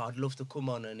like, "Oh, I'd love to come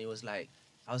on." And he was like,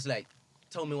 "I was like,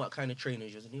 tell me what kind of trainers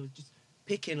you use." And he was just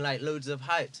picking like loads of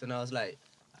hypes. And I was like,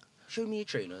 "Show me your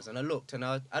trainers." And I looked, and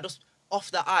I just off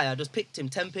the eye, I just picked him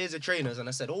 10 pairs of trainers, and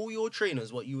I said, "All your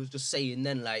trainers, what you was just saying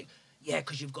then, like, yeah,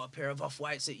 because you've got a pair of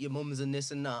off-whites at your mum's and this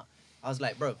and that." I was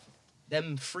like, "Bro,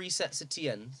 them 3 sets of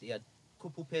TNs, he had a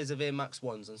couple pairs of Air Max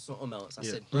 1s and something else." I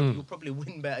said, "Bro, you'll probably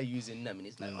win better using them." And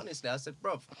he's like, "Honestly," I said,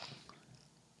 "Bro,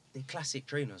 they're classic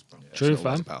trainers, bro." True, it's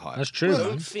always fam. about hype. That's true, man.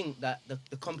 Don't think that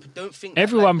don't think that,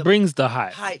 Everyone like, the brings the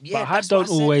hype, hype. Yeah, but hype that's what I don't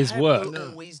said, always hype work. Don't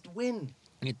always win.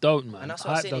 It don't, man. And that's what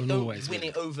I'm Hype saying. It don't don't always win win.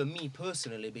 it over me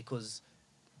personally because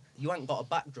you ain't got a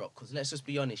backdrop. Because let's just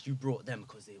be honest, you brought them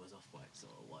because they was off whites or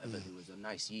whatever. It was a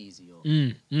nice Yeezy or.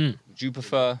 Mm. Would you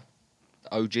prefer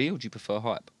the OG or do you prefer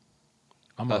hype?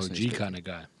 I'm an Personally OG speaking. kind of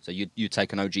guy. So you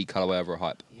take an OG colorway over a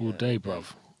hype. All Yeah, day, bruv.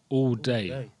 All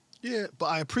day. Yeah, but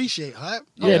I appreciate hype.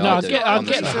 Yeah, Yeah, no, I I do. get I'm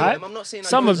the the same. hype. I'm not saying I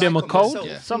Some don't of them are like 'em cold. myself.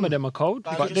 Yeah. Some of them are cold,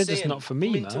 I'm but they're just saying, not for me,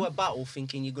 come into man. a battle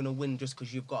thinking you're gonna win just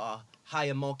because you've got a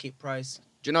higher market price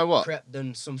Do you know what? prep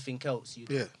than something else.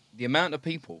 Yeah. The amount of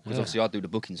people, because Yeah. obviously I do the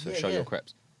bookings for Yeah, Show Your yeah.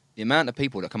 Creps. The amount of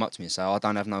people that come up to me and say, "Oh, I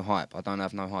don't have no hype. I don't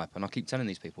have no hype," and I keep telling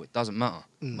these people it doesn't matter.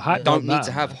 Hype Don't need matter,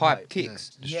 to have man. hype Hype,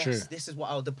 kicks. It's yes, true. this is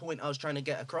the point I was trying to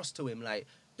get across to him. Like,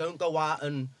 don't go out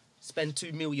and spend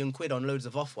 £2 million on loads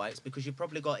of off-whites because you've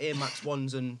probably got Air Max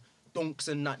 1s and Dunks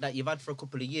and that you've had for a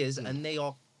couple of years, and they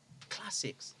are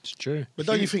classics. It's true. But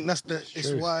don't you think it's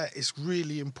true. why it's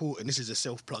really important? This is a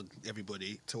self plug,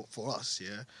 everybody, for us.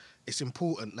 Yeah, it's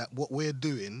important that what we're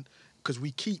doing because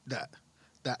we keep that.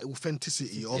 that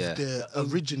authenticity of Yeah. the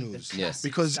originals. Yes.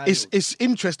 Because it's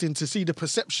interesting to see the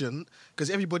perception because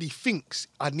everybody thinks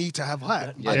I need to have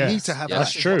hype. I Yeah. need to have Yeah. hype.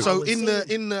 That's true. So I was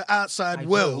in the outside I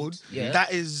world, joked, yeah.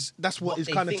 that's what What is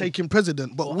they kind of think. taking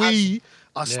precedent. But Well, we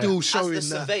are Yeah. still As showing the that.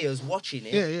 surveyors watching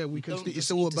it, Yeah, we can don't see- it's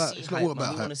just all need to about- see it's not hype, all about man.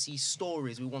 We hype. want to see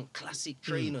stories. We want classic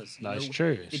trainers. you No, it's know?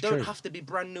 true, They it's don't true. have to be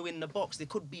brand new in the box. They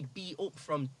could be beat up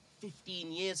from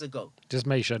 15 years ago. Just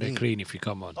make sure they're clean if you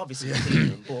come on. Obviously, clean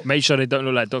them, but Make sure they don't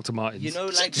look like Dr. Martens. you know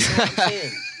what I'm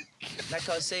saying? Like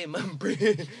I was saying, man, bring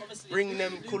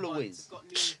them colorways. It's got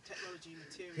new technology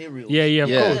material. Materials. Yeah, of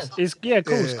Yeah. course. It's of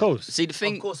course, Yeah. of course. See, the Of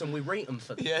thing. course, and we rate them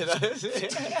for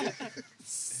that.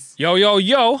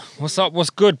 Yo, what's up? What's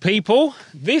good, people?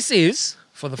 This is,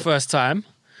 for the first time,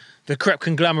 the Crep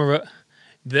Conglomerate,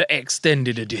 the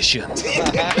extended edition.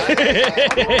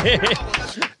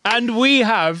 And we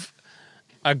have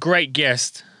a great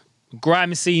guest,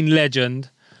 grime scene legend,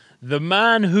 the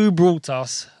man who brought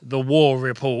us the War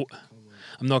Report.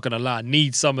 I'm not going to lie,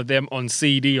 need some of them on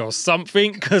CD or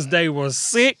something because they were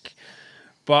sick.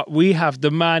 But we have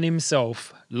the man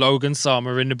himself, Logan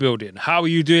Sama, in the building. How are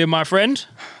you doing, my friend?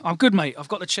 I'm good, mate. I've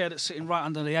got the chair that's sitting right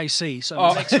under the AC, so Oh,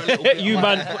 my legs are a little bit. you I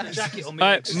man- might have to put the jacket on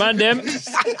my legs. Man, them,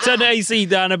 turn the AC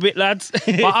down a bit, lads.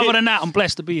 But other than that, I'm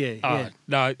blessed to be here. Oh, Yeah.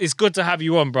 no, it's good to have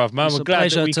you on, bruv, man. It's We're a glad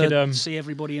pleasure that we to could. see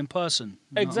everybody in person. You know what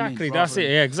I mean? Exactly, that's Rather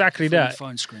it. Yeah, exactly than through that. the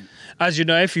phone screen. As you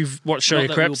know, if you've watched Show Not Your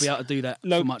that we'll Creps, be able to do that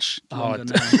Lo- for much Oh, longer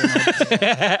d-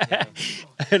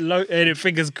 now. and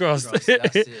fingers crossed. That's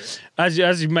it.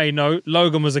 As you may know,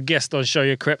 Logan was a guest on Show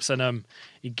Your Creps, and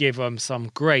he gave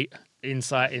some great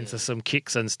insight into some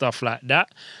kicks and stuff like that.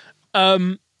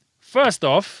 First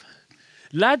off,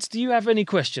 lads, do you have any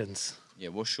questions? Yeah,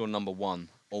 what's your number one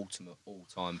ultimate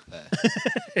all-time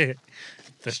pair?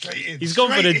 He's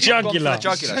gone for the Gone for jugular. the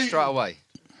jugular straight away.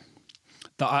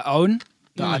 That I own,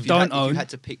 that I If you don't had- If own. you had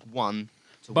to pick one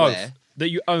to Both wear that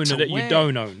you own To and that you wear.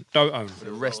 don't own. Don't own. for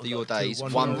the rest of your days,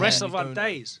 one one the pair. rest pair. of our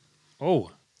days. Oh,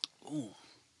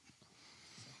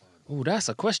 that's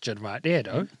a question right there,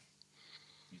 though.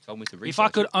 You told me to research If I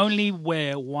could it. only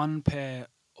wear one pair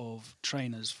of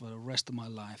trainers for the rest of my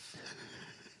life,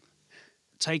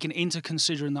 taking into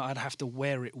considering that I'd have to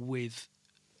wear it with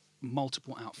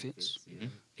multiple outfits,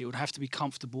 it would have to be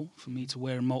comfortable for me to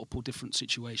wear in multiple different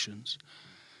situations.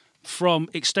 From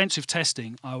extensive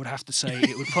testing, I would have to say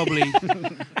it would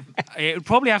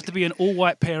probably have to be an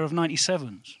all-white pair of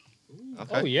 97s. Okay.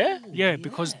 Oh yeah. Yeah,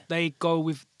 because they go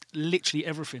with literally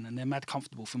everything and they're mad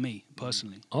comfortable for me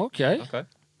personally. Okay. Okay.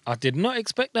 I did not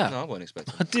expect that. No, I wasn't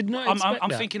expecting. I did not expect I'm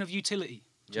that. thinking of utility.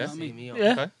 Do you Yeah. know what I mean? Me up.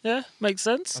 Yeah, Okay. yeah, makes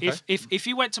sense. Okay. If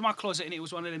you went to my closet and it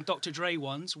was one of them Dr. Dre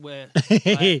ones where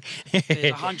like,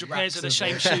 there's 100 pairs of the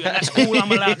same shoe and that's all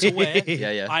I'm allowed to wear,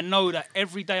 Yeah. I know that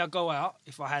every day I go out,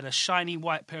 if I had a shiny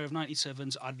white pair of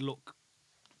 97s, I'd look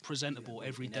presentable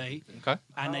every day Okay.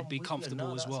 and they'd be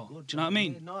comfortable as well. Do you know what I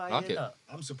mean? No, I Like hear it. that.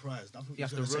 I'm surprised. I thought You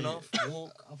have was to gonna run say- off,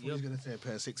 walk. I thought he was going to say a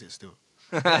pair of sixes still.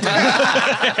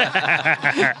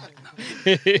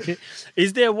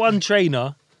 Is there one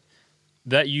trainer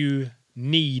that you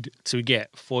need to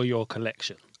get for your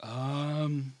collection?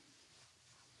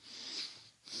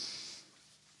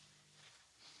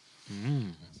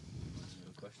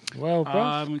 Well, bro.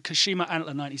 Kashima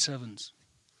Antler 97s.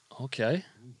 Okay.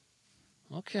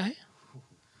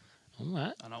 All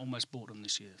right. And I almost bought them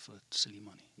this year for silly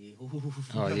money.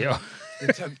 Oh yeah.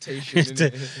 The temptation.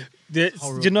 It's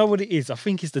do you know what it is? I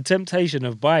think it's the temptation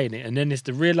of buying it, and then it's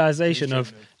the realization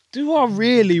of, do I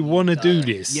really want to do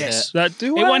this? Yes. Like,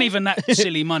 do It I? wasn't even that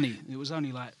silly money. It was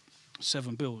only like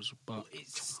 $7, but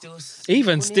It's still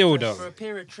Even money still, for- though. for a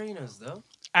pair of trainers though.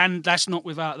 and that's not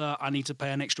without the I need to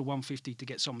pay an extra $150 to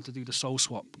get someone to do the soul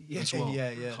swap as well.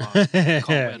 yeah. Can't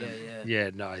wear Yeah, them. yeah. Yeah,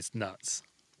 no, it's nuts.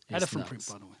 It's Elephant nuts. print,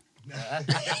 by the way.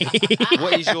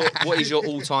 What is your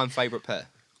all-time favourite pair?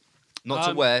 Not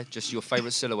to wear, just your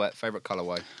favourite silhouette, favourite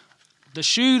colourway. The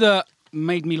shoe that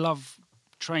made me love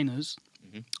trainers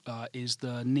is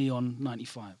the Neon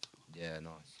 95. Yeah,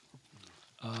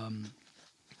 nice.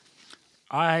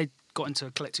 I got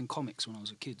into collecting comics when I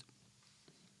was a kid.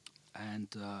 And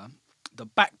the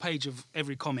back page of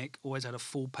every comic always had a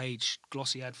full-page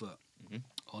glossy advert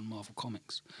on Marvel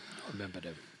Comics. I remember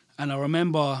them. And I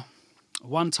remember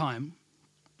one time,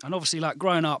 and obviously like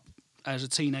growing up as a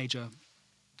teenager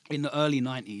in the early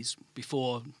 90s,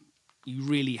 before you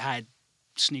really had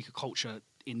sneaker culture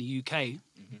in the UK,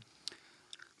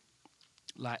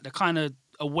 like the kind of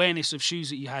awareness of shoes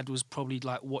that you had was probably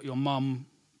like what your mum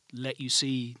let you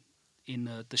see in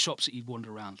the shops that you'd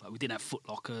wander around. Like we didn't have Foot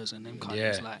Lockers and them kind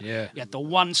of things. Like yeah. you had the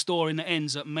one store in the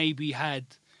ends that maybe had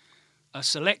a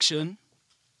selection,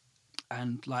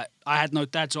 and like I had no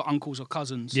dads or uncles or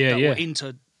cousins Yeah, that yeah. were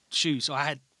into shoes, so I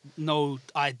had no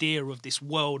idea of this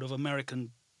world of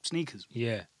American sneakers.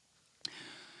 Yeah.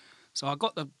 So I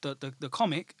got the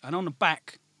comic, and on the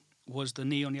back was the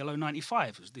neon yellow 95.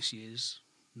 It was this year's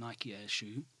Nike Air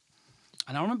shoe.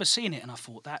 And I remember seeing it, and I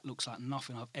thought, that looks like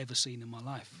nothing I've ever seen in my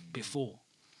life before.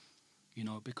 You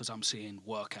know, because I'm seeing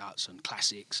workouts and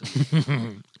classics,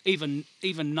 and even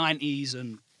 90s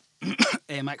and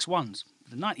Air Max 1s.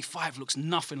 The 95 looks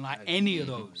nothing like any of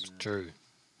those. True.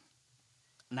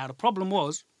 Now, the problem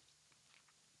was,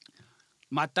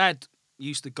 my dad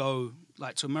used to go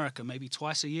like to America maybe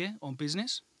twice a year on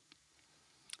business.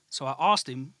 So I asked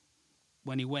him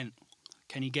when he went,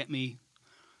 can he get me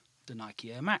the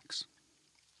Nike Air Max?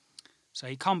 So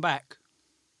he come back,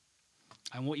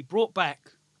 and what he brought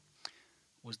back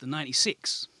was the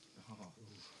 96,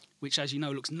 which, as you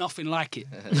know, looks nothing like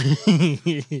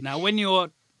it. Now, when you're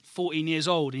 14 years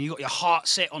old and you got your heart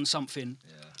set on something,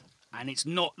 and it's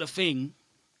not the thing,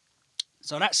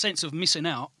 so that sense of missing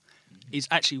out is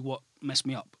actually what messed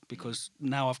me up, because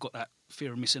now I've got that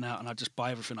fear of missing out and I just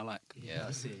buy everything I like. Yeah.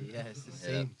 That's it. Yeah, it's the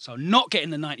same. So not getting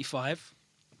the 95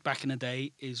 back in the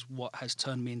day is what has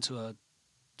turned me into a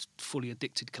fully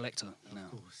addicted collector now,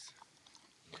 Of course.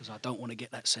 because I don't want to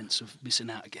get that sense of missing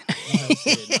out again. That's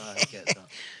it. No, I get that.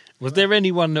 Was there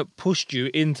anyone that pushed you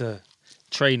into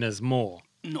trainers more?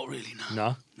 Not really, no.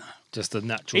 No? No. Just the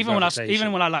natural Even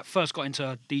gravitation. when I like first got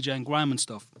into DJing grime and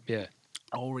stuff, Yeah.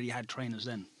 I already had trainers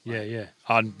then. Yeah, yeah.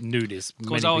 I knew this.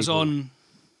 Because Many I was people- on,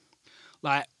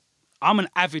 like, I'm an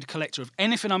avid collector of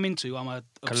anything I'm into. I'm a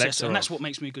obsessed, Collector and that's of. what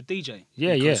makes me a good DJ.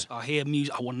 Yeah, because I hear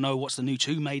music. I want to know what's the new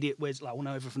tune, who made it, where's, like, I want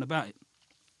to know everything about it.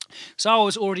 So I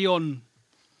was already on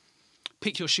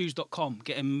pickyourshoes.com,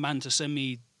 getting man to send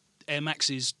me Air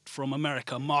Maxes from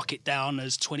America, mark it down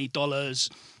as $20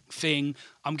 thing.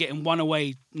 I'm getting one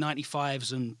away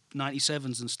 95s and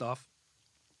 97s and stuff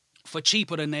for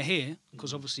cheaper than they're here,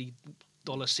 because obviously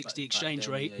 $1.60 exchange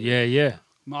then, rate. Yeah, yeah.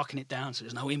 Marking it down so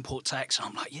there's no import tax. And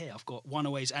I'm like, yeah, I've got one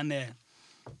aways and they're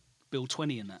bill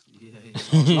 20 in that. Yeah,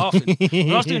 I was laughing. But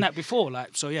I was doing that before,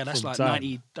 like, so yeah, that's Full like time.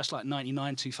 90. That's like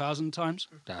 99, 2000 times.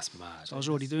 That's mad. So I was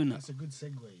already doing that. That's a good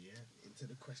segue, yeah, into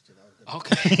the question I was going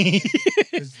to Okay.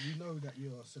 Because you know that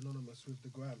you're synonymous with the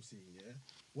grime scene, yeah?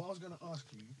 What I was going to ask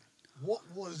you, what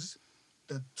was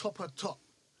the top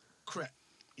crep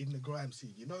in the grime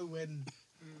scene? You know when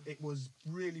it was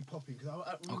really popping? Because I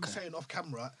remember Okay. saying off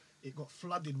camera, it got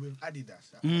flooded with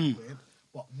Adidas at Mm. one point.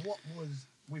 But what was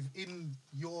within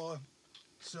your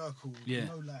circle, Yeah. you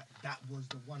know, like that was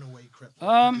the one away crep?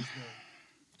 Um,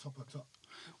 That was the top.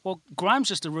 Well, grime's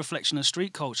just a reflection of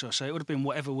street culture, so it would have been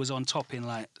whatever was on top in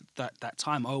like that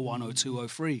time, 01, 02,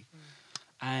 03.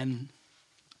 And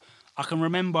I can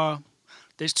remember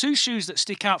there's two shoes that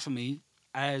stick out for me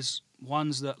as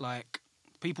ones that like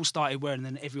people started wearing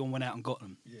and then everyone went out and got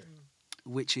them. Yeah.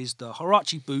 Which is the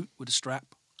Huarache boot with a strap.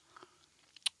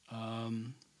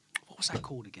 What was that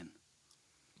called again?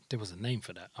 There was a name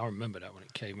for that. I remember that when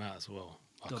it came out as well.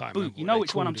 I The can't boot. remember You what know they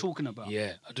which one I'm called it. talking about?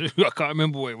 Yeah, I do. I can't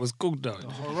remember what it was called though. The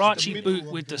The Huarache middle boot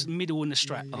of with the the- middle and the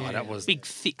strap. Oh, that was Big,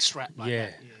 thick strap like yeah.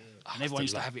 that. And everyone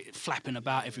used to have it flapping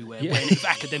about everywhere, Yeah. wearing it with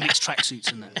academics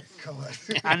tracksuits and that. Come on.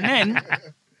 And then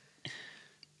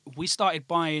we started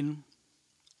buying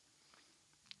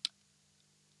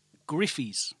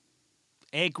Griffeys,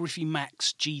 Air Griffey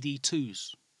Max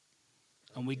GD2s.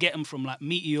 And we get them from like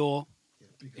Meteor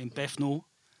in Bethnal.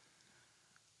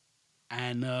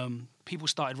 And people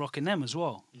started rocking them as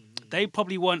well. They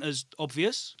probably weren't as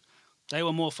obvious. They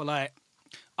were more for like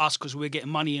us because we were getting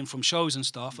money in from shows and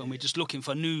stuff, and we're just looking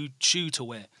for a new shoe to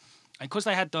wear. And because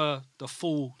they had the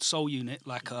full sole unit,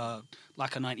 like a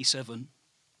 97,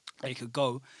 they could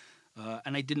go,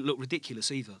 and they didn't look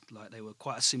ridiculous either. Like they were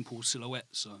quite a simple silhouette.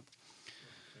 So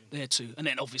there too, and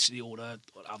then obviously all the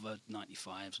other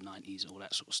 95s, 90s, all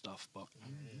that sort of stuff. But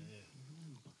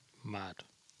Mad.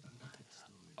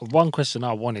 One question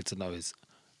I wanted to know is,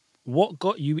 what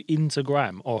got you into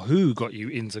grime, or who got you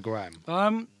into grime?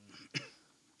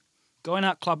 going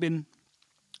out clubbing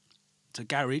to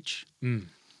garage,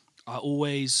 I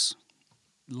always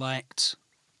liked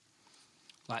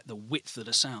like the width of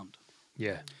the sound.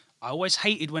 Yeah, I always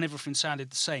hated when everything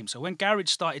sounded the same. So when garage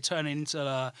started turning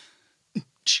into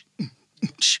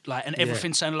like, and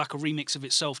everything sounded like a remix of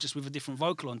itself, just with a different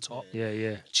vocal on top.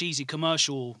 yeah. Cheesy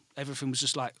commercial. Everything was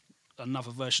just like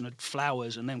another version of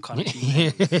Flowers and them kind of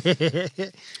tunes.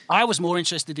 I was more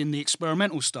interested in the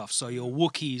experimental stuff. So your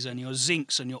Wookiees and your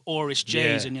Zincs and your Oris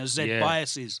J's Yeah, and your Z yeah.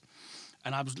 Biases.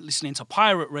 And I was listening to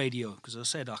pirate radio because I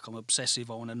said, like, I'm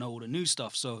obsessive. I want to know all the new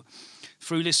stuff. So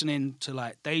through listening to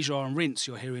like Deja and Rinse,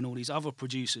 you're hearing all these other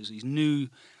producers, these new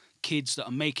kids that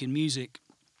are making music,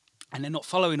 and they're not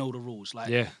following all the rules. Like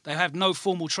they have no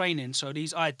formal training. So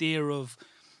these idea of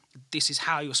this is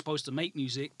how you're supposed to make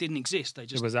music didn't exist. They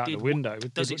just It was out the window.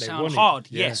 Does Did it what they sound wanted. hard?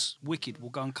 Yeah. Yes. Wicked. We'll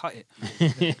go and cut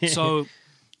it. So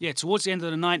yeah, towards the end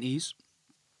of the 90s,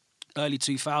 early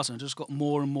 2000s, I just got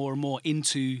more and more and more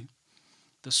into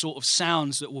the sort of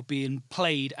sounds that were being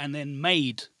played and then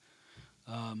made,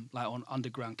 like on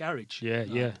underground garage.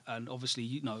 Yeah. And obviously,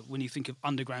 you know, when you think of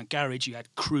underground garage, you had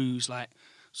crews like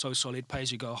So Solid, Pay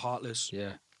As You Go, Heartless,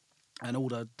 Yeah. and all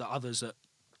the others that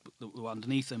were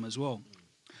underneath them as well.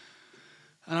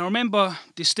 And I remember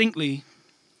distinctly,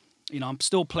 you know, I'm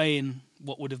still playing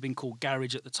what would have been called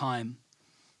garage at the time,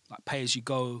 like Pay As You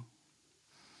Go,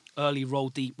 early Roll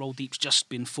Deep. Roll Deep's just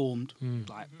been formed,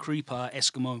 like Creeper,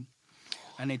 Eskimo.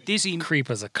 And then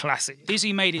Creeper's a classic.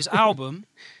 Dizzy made his album,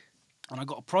 and I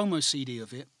got a promo CD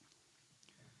of it,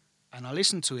 and I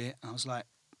listened to it, and I was like,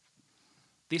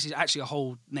 this is actually a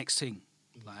whole next thing.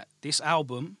 Like, this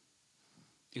album,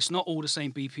 it's not all the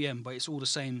same BPM, but it's all the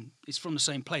same, it's from the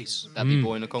same place. That be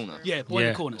Boy in the Corner. Yeah, Boy in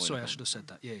Yeah. the Corner. Sorry, I should have said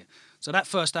that. Yeah. So that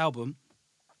first album,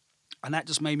 and that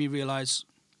just made me realise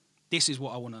this is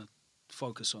what I want to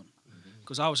focus on.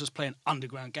 Because I was just playing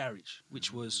underground garage,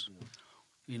 which was,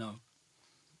 you know,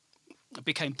 it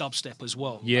became dubstep as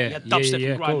well. Yeah, Like, you had dubstep yeah,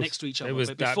 and of grime course. next to each It other. was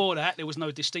But that- before that, there was no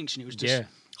distinction. It was just Yeah,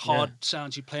 hard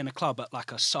sounds you play in a club at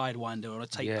like a Sidewinder or a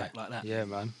tape back like that. Yeah,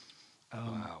 man.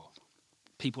 Wow.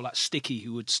 People like Sticky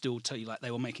who would still tell you like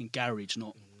they were making garage,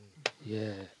 not,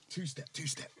 Yeah. Two-step.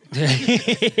 you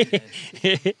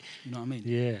know what I mean?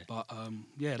 Yeah. But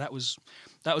yeah, that was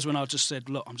when I just said,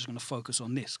 look, I'm just going to focus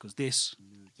on this because this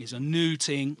is a new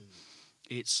thing.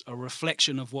 It's a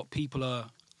reflection of what people are,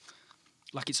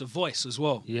 like it's a voice as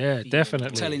well. Yeah,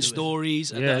 definitely. Telling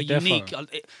stories Yeah, that are unique.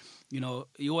 defo. You know,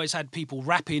 you always had people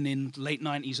rapping in late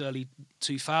 90s, early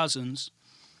 2000s,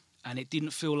 and it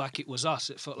didn't feel like it was us.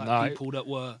 It felt like No. people that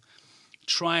were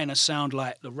trying to sound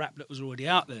like the rap that was already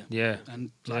out there. Yeah.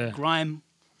 And like Yeah. grime,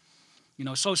 you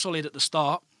know, So Solid at the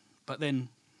start, but then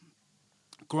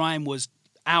grime was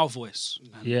our voice.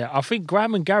 And Yeah, I think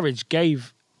Grime and Garage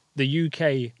gave the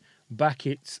UK back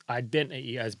its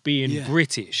identity as being Yeah.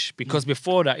 British because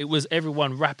before that it was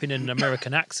everyone rapping in an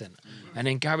American accent, and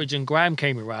then Garage and Grime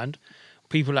came around.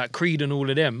 People like Creed and all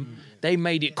of them, they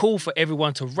made it cool for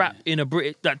everyone to rap in a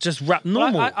British that just rap But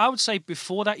normal. I would say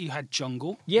before that you had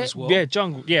Jungle yeah, as well. yeah,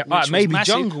 Jungle, yeah, which alright, was maybe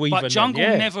massive, Jungle even. But Jungle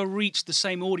then, yeah. never reached the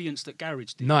same audience that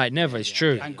Garage did. No, it never. It's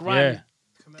true. And Grime Yeah.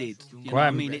 did. You know what I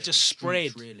Grime- mean? It just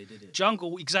spread. Really did it.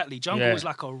 Jungle, exactly. Jungle Yeah. was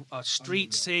like a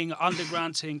street thing,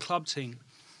 underground thing, club thing.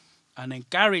 And then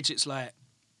Garage, it's like,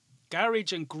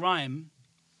 Garage and Grime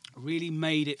really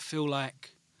made it feel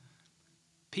like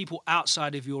people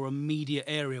outside of your immediate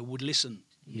area would listen.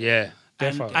 Yeah, And,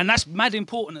 definitely. and that's mad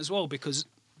important as well because,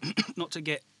 not to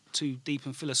get too deep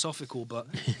and philosophical, but,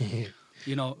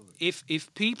 you know, if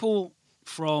people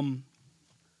from,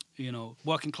 you know,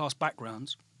 working class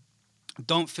backgrounds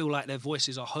don't feel like their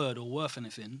voices are heard or worth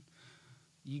anything,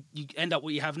 you end up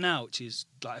what you have now, which is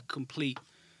like a complete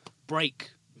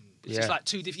break. It's just Yeah.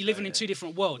 like you're living in two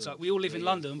different worlds. Like we all live in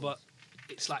London, but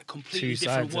it's like completely Two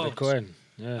different sides of the worlds. coin.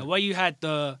 Yeah. And where you had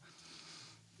the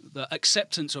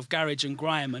acceptance of garage and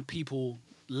grime and people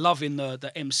loving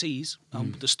the MCs,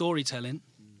 the storytelling,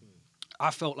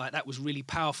 I felt like that was really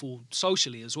powerful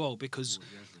socially as well because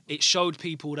it showed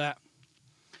people that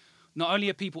not only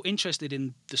are people interested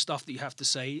in the stuff that you have to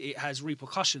say, it has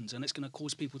repercussions and it's going to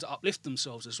cause people to uplift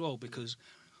themselves as well because,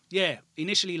 yeah,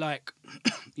 initially like,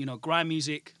 you know, grime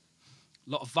music, a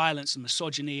lot of violence and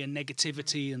misogyny and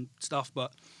negativity and stuff,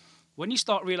 but when you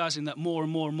start realizing that more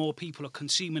and more and more people are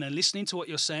consuming and listening to what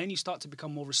you're saying, you start to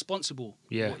become more responsible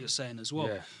Yeah. for what you're saying as well.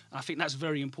 Yeah. And I think that's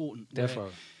very important. where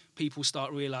Defo. People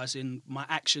start realizing my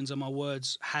actions and my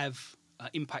words have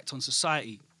impact on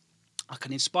society. I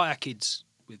can inspire kids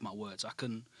with my words. I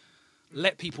can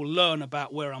let people learn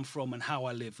about where I'm from and how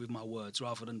I live with my words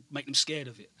rather than make them scared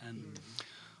of it. And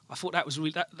I thought that was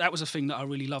really, that was a thing that I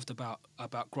really loved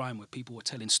about grime, where people were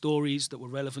telling stories that were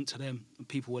relevant to them and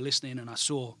people were listening, and I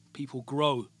saw people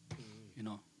grow, you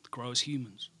know, grow as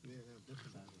humans.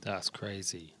 That's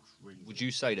crazy. Would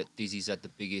you say that Dizzy's had the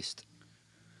biggest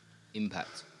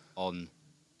impact on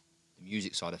the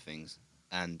music side of things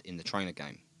and in the trainer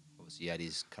game? Obviously, he had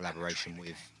his collaboration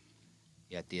with.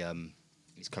 He had the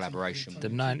his collaboration The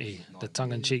with 90, the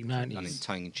tongue-in-cheek done in 90s.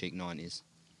 tongue-in-cheek 90s.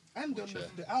 And on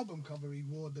the album cover, he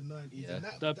wore the 90s. Yeah. And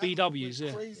that, The that BWs, was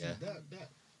yeah. crazy. Yeah. That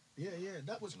Yeah,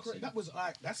 that was great.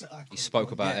 That's an icon. He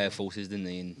spoke about Yeah. Air Forces, didn't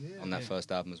he, on that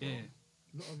first album as well? Yeah.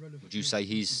 Not a relevant Would you say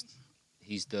he's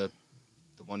the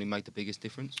one who made the biggest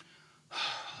difference?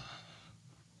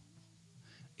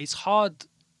 It's hard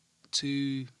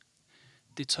to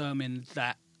determine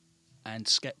that and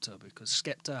Skepta, because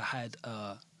Skepta had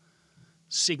a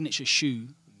signature shoe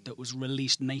that was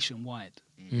released nationwide.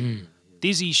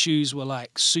 Dizzy's shoes were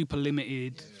like super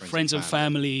limited, friends and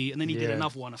family, and then he did Yeah.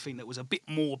 another one, I think, that was a bit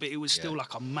more, but it was still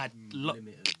like a mad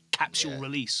capsule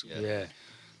release. Yeah.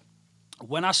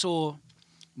 When I saw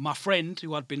my friend,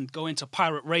 who I'd been going to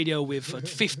pirate radio with for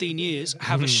 15 years,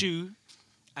 have a shoe,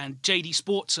 and JD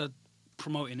Sports are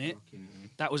promoting it,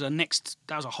 that was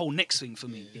a whole next thing for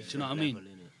me. Do you know what I mean?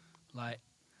 Like,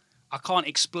 I can't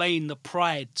explain the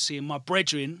pride seeing my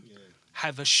brethren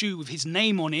have a shoe with his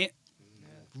name on it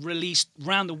released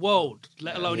round the world,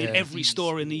 let alone in every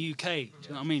store in the UK. Do you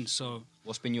know what I mean? So,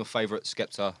 What's been your favourite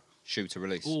Skepta shoe to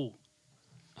release? ooh,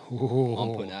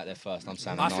 I'm putting it out there first. I'm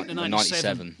saying I think the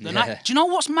 97. Yeah. Do you know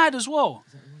what's mad as well?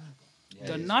 Yeah,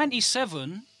 The it is.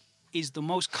 97 is the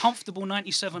most comfortable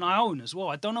 97 I own as well.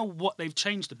 I don't know what they've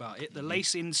changed about it. The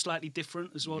lacing's slightly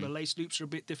different as well. The lace loops are a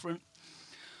bit different.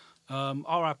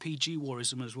 RIP G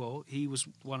Warism as well. He was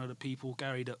one of the people,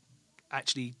 Gary, that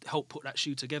actually helped put that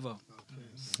shoe together.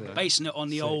 Basing it on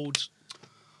the old,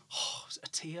 was it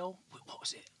a TL? What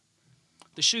was it?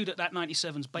 The shoe that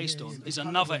 97's based on is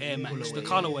another Air Max, the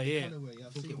colourway, yeah. Colorway,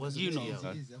 I've seen it was it. a You know. It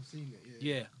TL. is, I've seen it.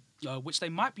 Yeah. Yeah. Which they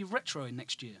might be retroing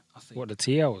next year, I think. What, the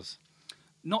TLs?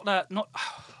 Not that,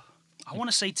 I want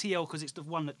to say TL because it's the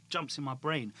one that jumps in my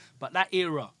brain, but that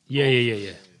era. Yeah.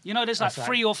 You know, there's like That's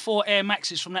 3 or 4 Air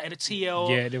Maxes from that, the TL.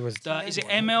 Yeah, there was. Is it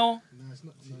ML? No, it's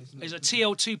not. There's a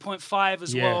TL 2.5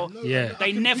 as Yeah, well. yeah.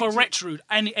 They never retroed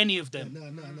any of them.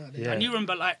 No. Yeah. And you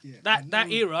remember like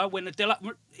that era when the deluxe,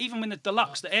 even when the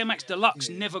deluxe, the Air Max Deluxe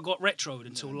never got retroed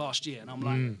until last year, and I'm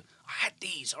like, I had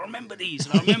these, I remember these,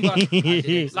 and I remember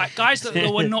like guys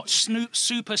that were not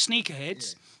super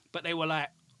sneakerheads, but they were like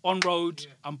on road,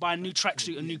 I'm buying new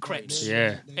tracksuit and new crepes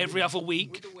Yeah. every other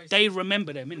week. They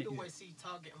remember them, We'd innit? always see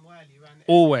Target and Wiley around there.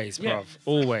 Always, Yeah.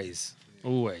 bruv.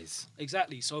 Always.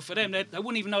 Exactly. So for them, they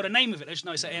wouldn't even know the name of it. They just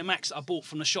know it's an Air Max that I bought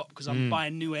from the shop because I'm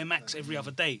buying new Air Max every other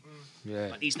day. Yeah.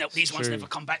 But these ones True. never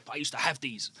come back, but I used to have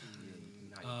these.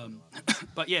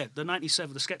 But yeah, the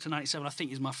 97, the Skepta 97, I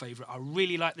think is my favourite. I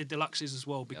really like the deluxes as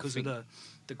well because of the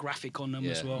graphic on them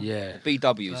as well. Yeah.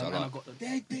 BWs, I And I've like. got the,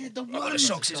 They're the got the ones.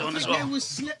 socks on I as think well. They was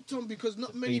slept on because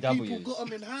not many BWs. people got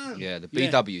them in hand. Yeah, the Yeah.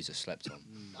 BWs are slept on.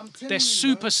 I'm telling they're you,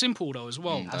 super man. simple though as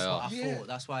well. Mm. That's They what are. I Yeah. thought.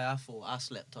 That's why I thought I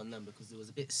slept on them because it was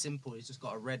a bit simple. It's just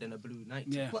got a red and a blue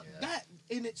Nike. Yeah. But that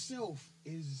in itself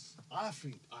is, I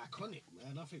think, iconic,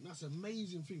 man. I think that's an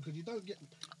amazing thing because you don't get.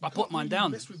 I you put can't mine really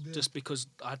down mess with the- just because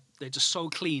they're just so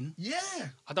clean. Yeah.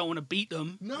 I don't want to beat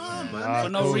them No, Ah, man. for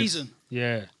no course. reason.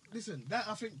 Yeah. Listen, that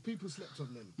I think people slept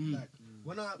on them. Like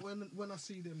when I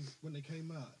see them when they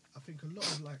came out, I think a lot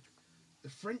of like the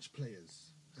French players,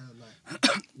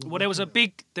 Well, there was a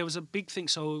big thing.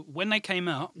 So when they came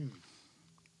out,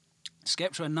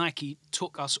 Skepta and Nike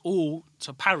took us all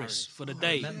to Paris for the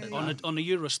day on the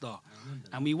Eurostar,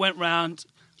 and we went round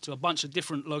to a bunch of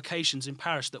different locations in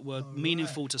Paris that were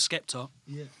meaningful to Skepta,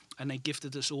 Yeah. and they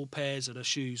gifted us all pairs of the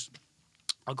shoes.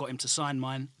 I got him to sign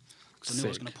mine because I knew I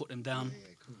was Sick. going to put them down.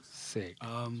 Sick.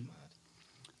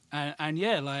 And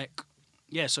yeah, like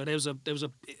so there was a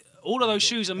all of those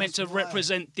shoes are meant to That's why.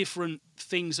 represent different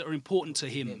things that are important to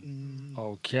him.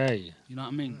 Okay. You know what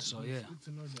I mean? So yeah. Good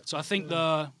to know that. So I think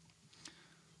the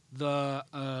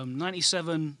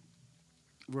 97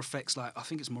 reflects like I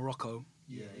think it's Morocco.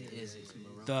 Yeah, it is. It's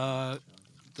Morocco.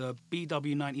 The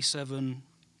BW 97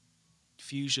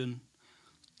 Fusion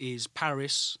is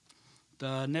Paris.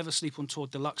 The Never Sleep on Tour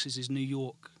Deluxes is New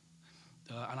York.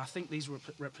 And I think these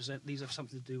represent. These have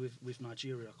something to do with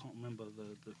Nigeria. I can't remember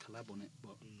the collab on it,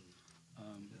 but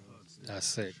That's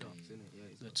sick.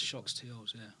 the Shocks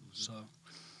TLs, yeah. So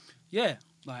yeah,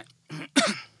 like I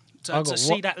to got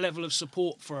see what- that level of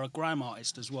support for a grime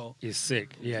artist as well. It's sick.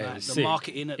 Yeah. Like, It's the sick.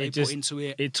 marketing that they It put into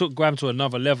it. It took Graham to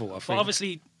another level, I But think.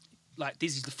 obviously, like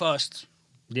this is the first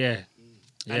Yeah.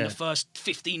 and Yeah. the first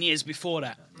 15 years before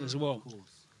that as well.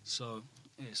 So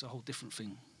yeah, it's a whole different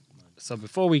thing. So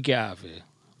before we get out of here,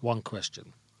 one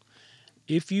question.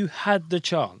 If you had the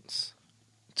chance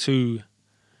to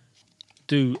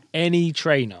do any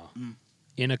trainer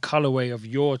in a colorway of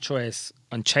your choice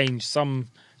and change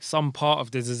some part of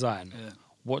the design, Yeah.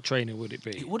 what trainer would it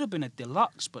be? It would have been a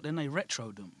deluxe, but then they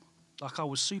retroed them. Like I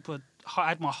was I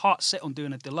had my heart set on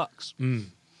doing a deluxe,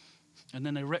 and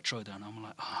then they retroed them, and I'm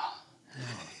like,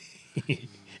 no.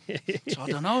 So I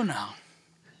don't know now.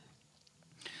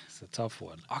 It's a tough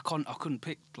one. I couldn't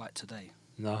pick like today.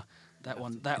 No, That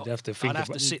one. you'd have to think I'd have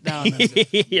about to sit down. And,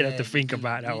 You'd have to think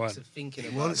about that one. He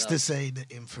wants to say the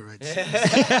infrared. but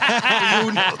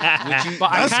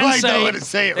I That's can why I say don't want to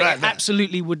say it they right now.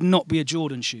 absolutely would not be a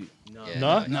Jordan shoe.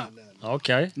 No? No,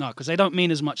 Okay. no, because they don't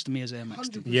mean as much to me as Air Max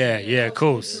do. Yeah, of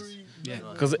course. Yeah.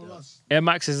 Because Air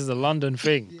Maxes is a London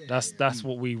thing. That's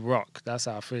what we rock. That's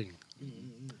our thing.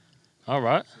 All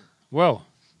right. Well,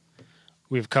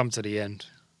 we've come to the end.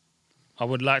 I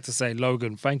would like to say,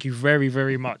 Logan, thank you very,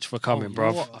 very much for coming, you know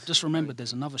bruv. what? I've just remembered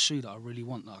there's another shoe that I really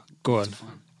want though. Go on. to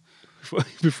find.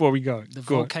 Before we go. The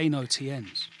Go on. Volcano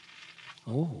TNs.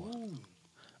 Oh.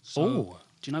 So, Oh.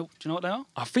 Do you know what they are?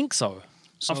 I think so.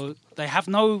 So they have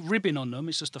no ribbon on them.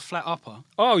 It's just a flat upper,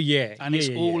 Oh, yeah. and it's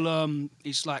Yeah. all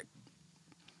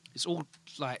it's all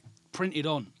like printed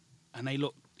on, and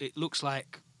it looks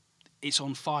like it's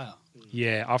on fire.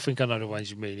 Yeah, I think I know the ones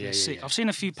you mean. Yeah, They're sick. yeah. I've seen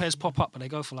a few pairs pop up, but they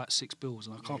go for like $6,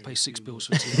 and I can't pay $6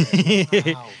 for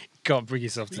two. Can't bring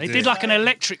yourself to They do did it. like an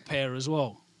electric pair as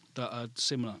well that are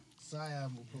similar.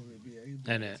 Siam will probably be able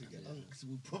Innit? to get Unks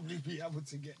will probably be able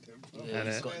to get them. Yeah,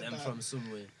 he's Innit? got them from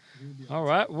somewhere. All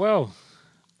right, well,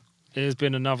 it has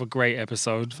been another great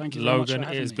episode. Thank you very much Logan, for it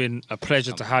having has me. been a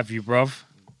pleasure to have you, bruv.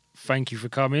 Thank you for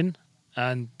coming.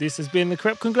 And this has been the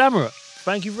Crep Conglomerate.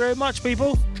 Thank you very much,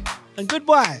 people. And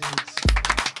goodbye.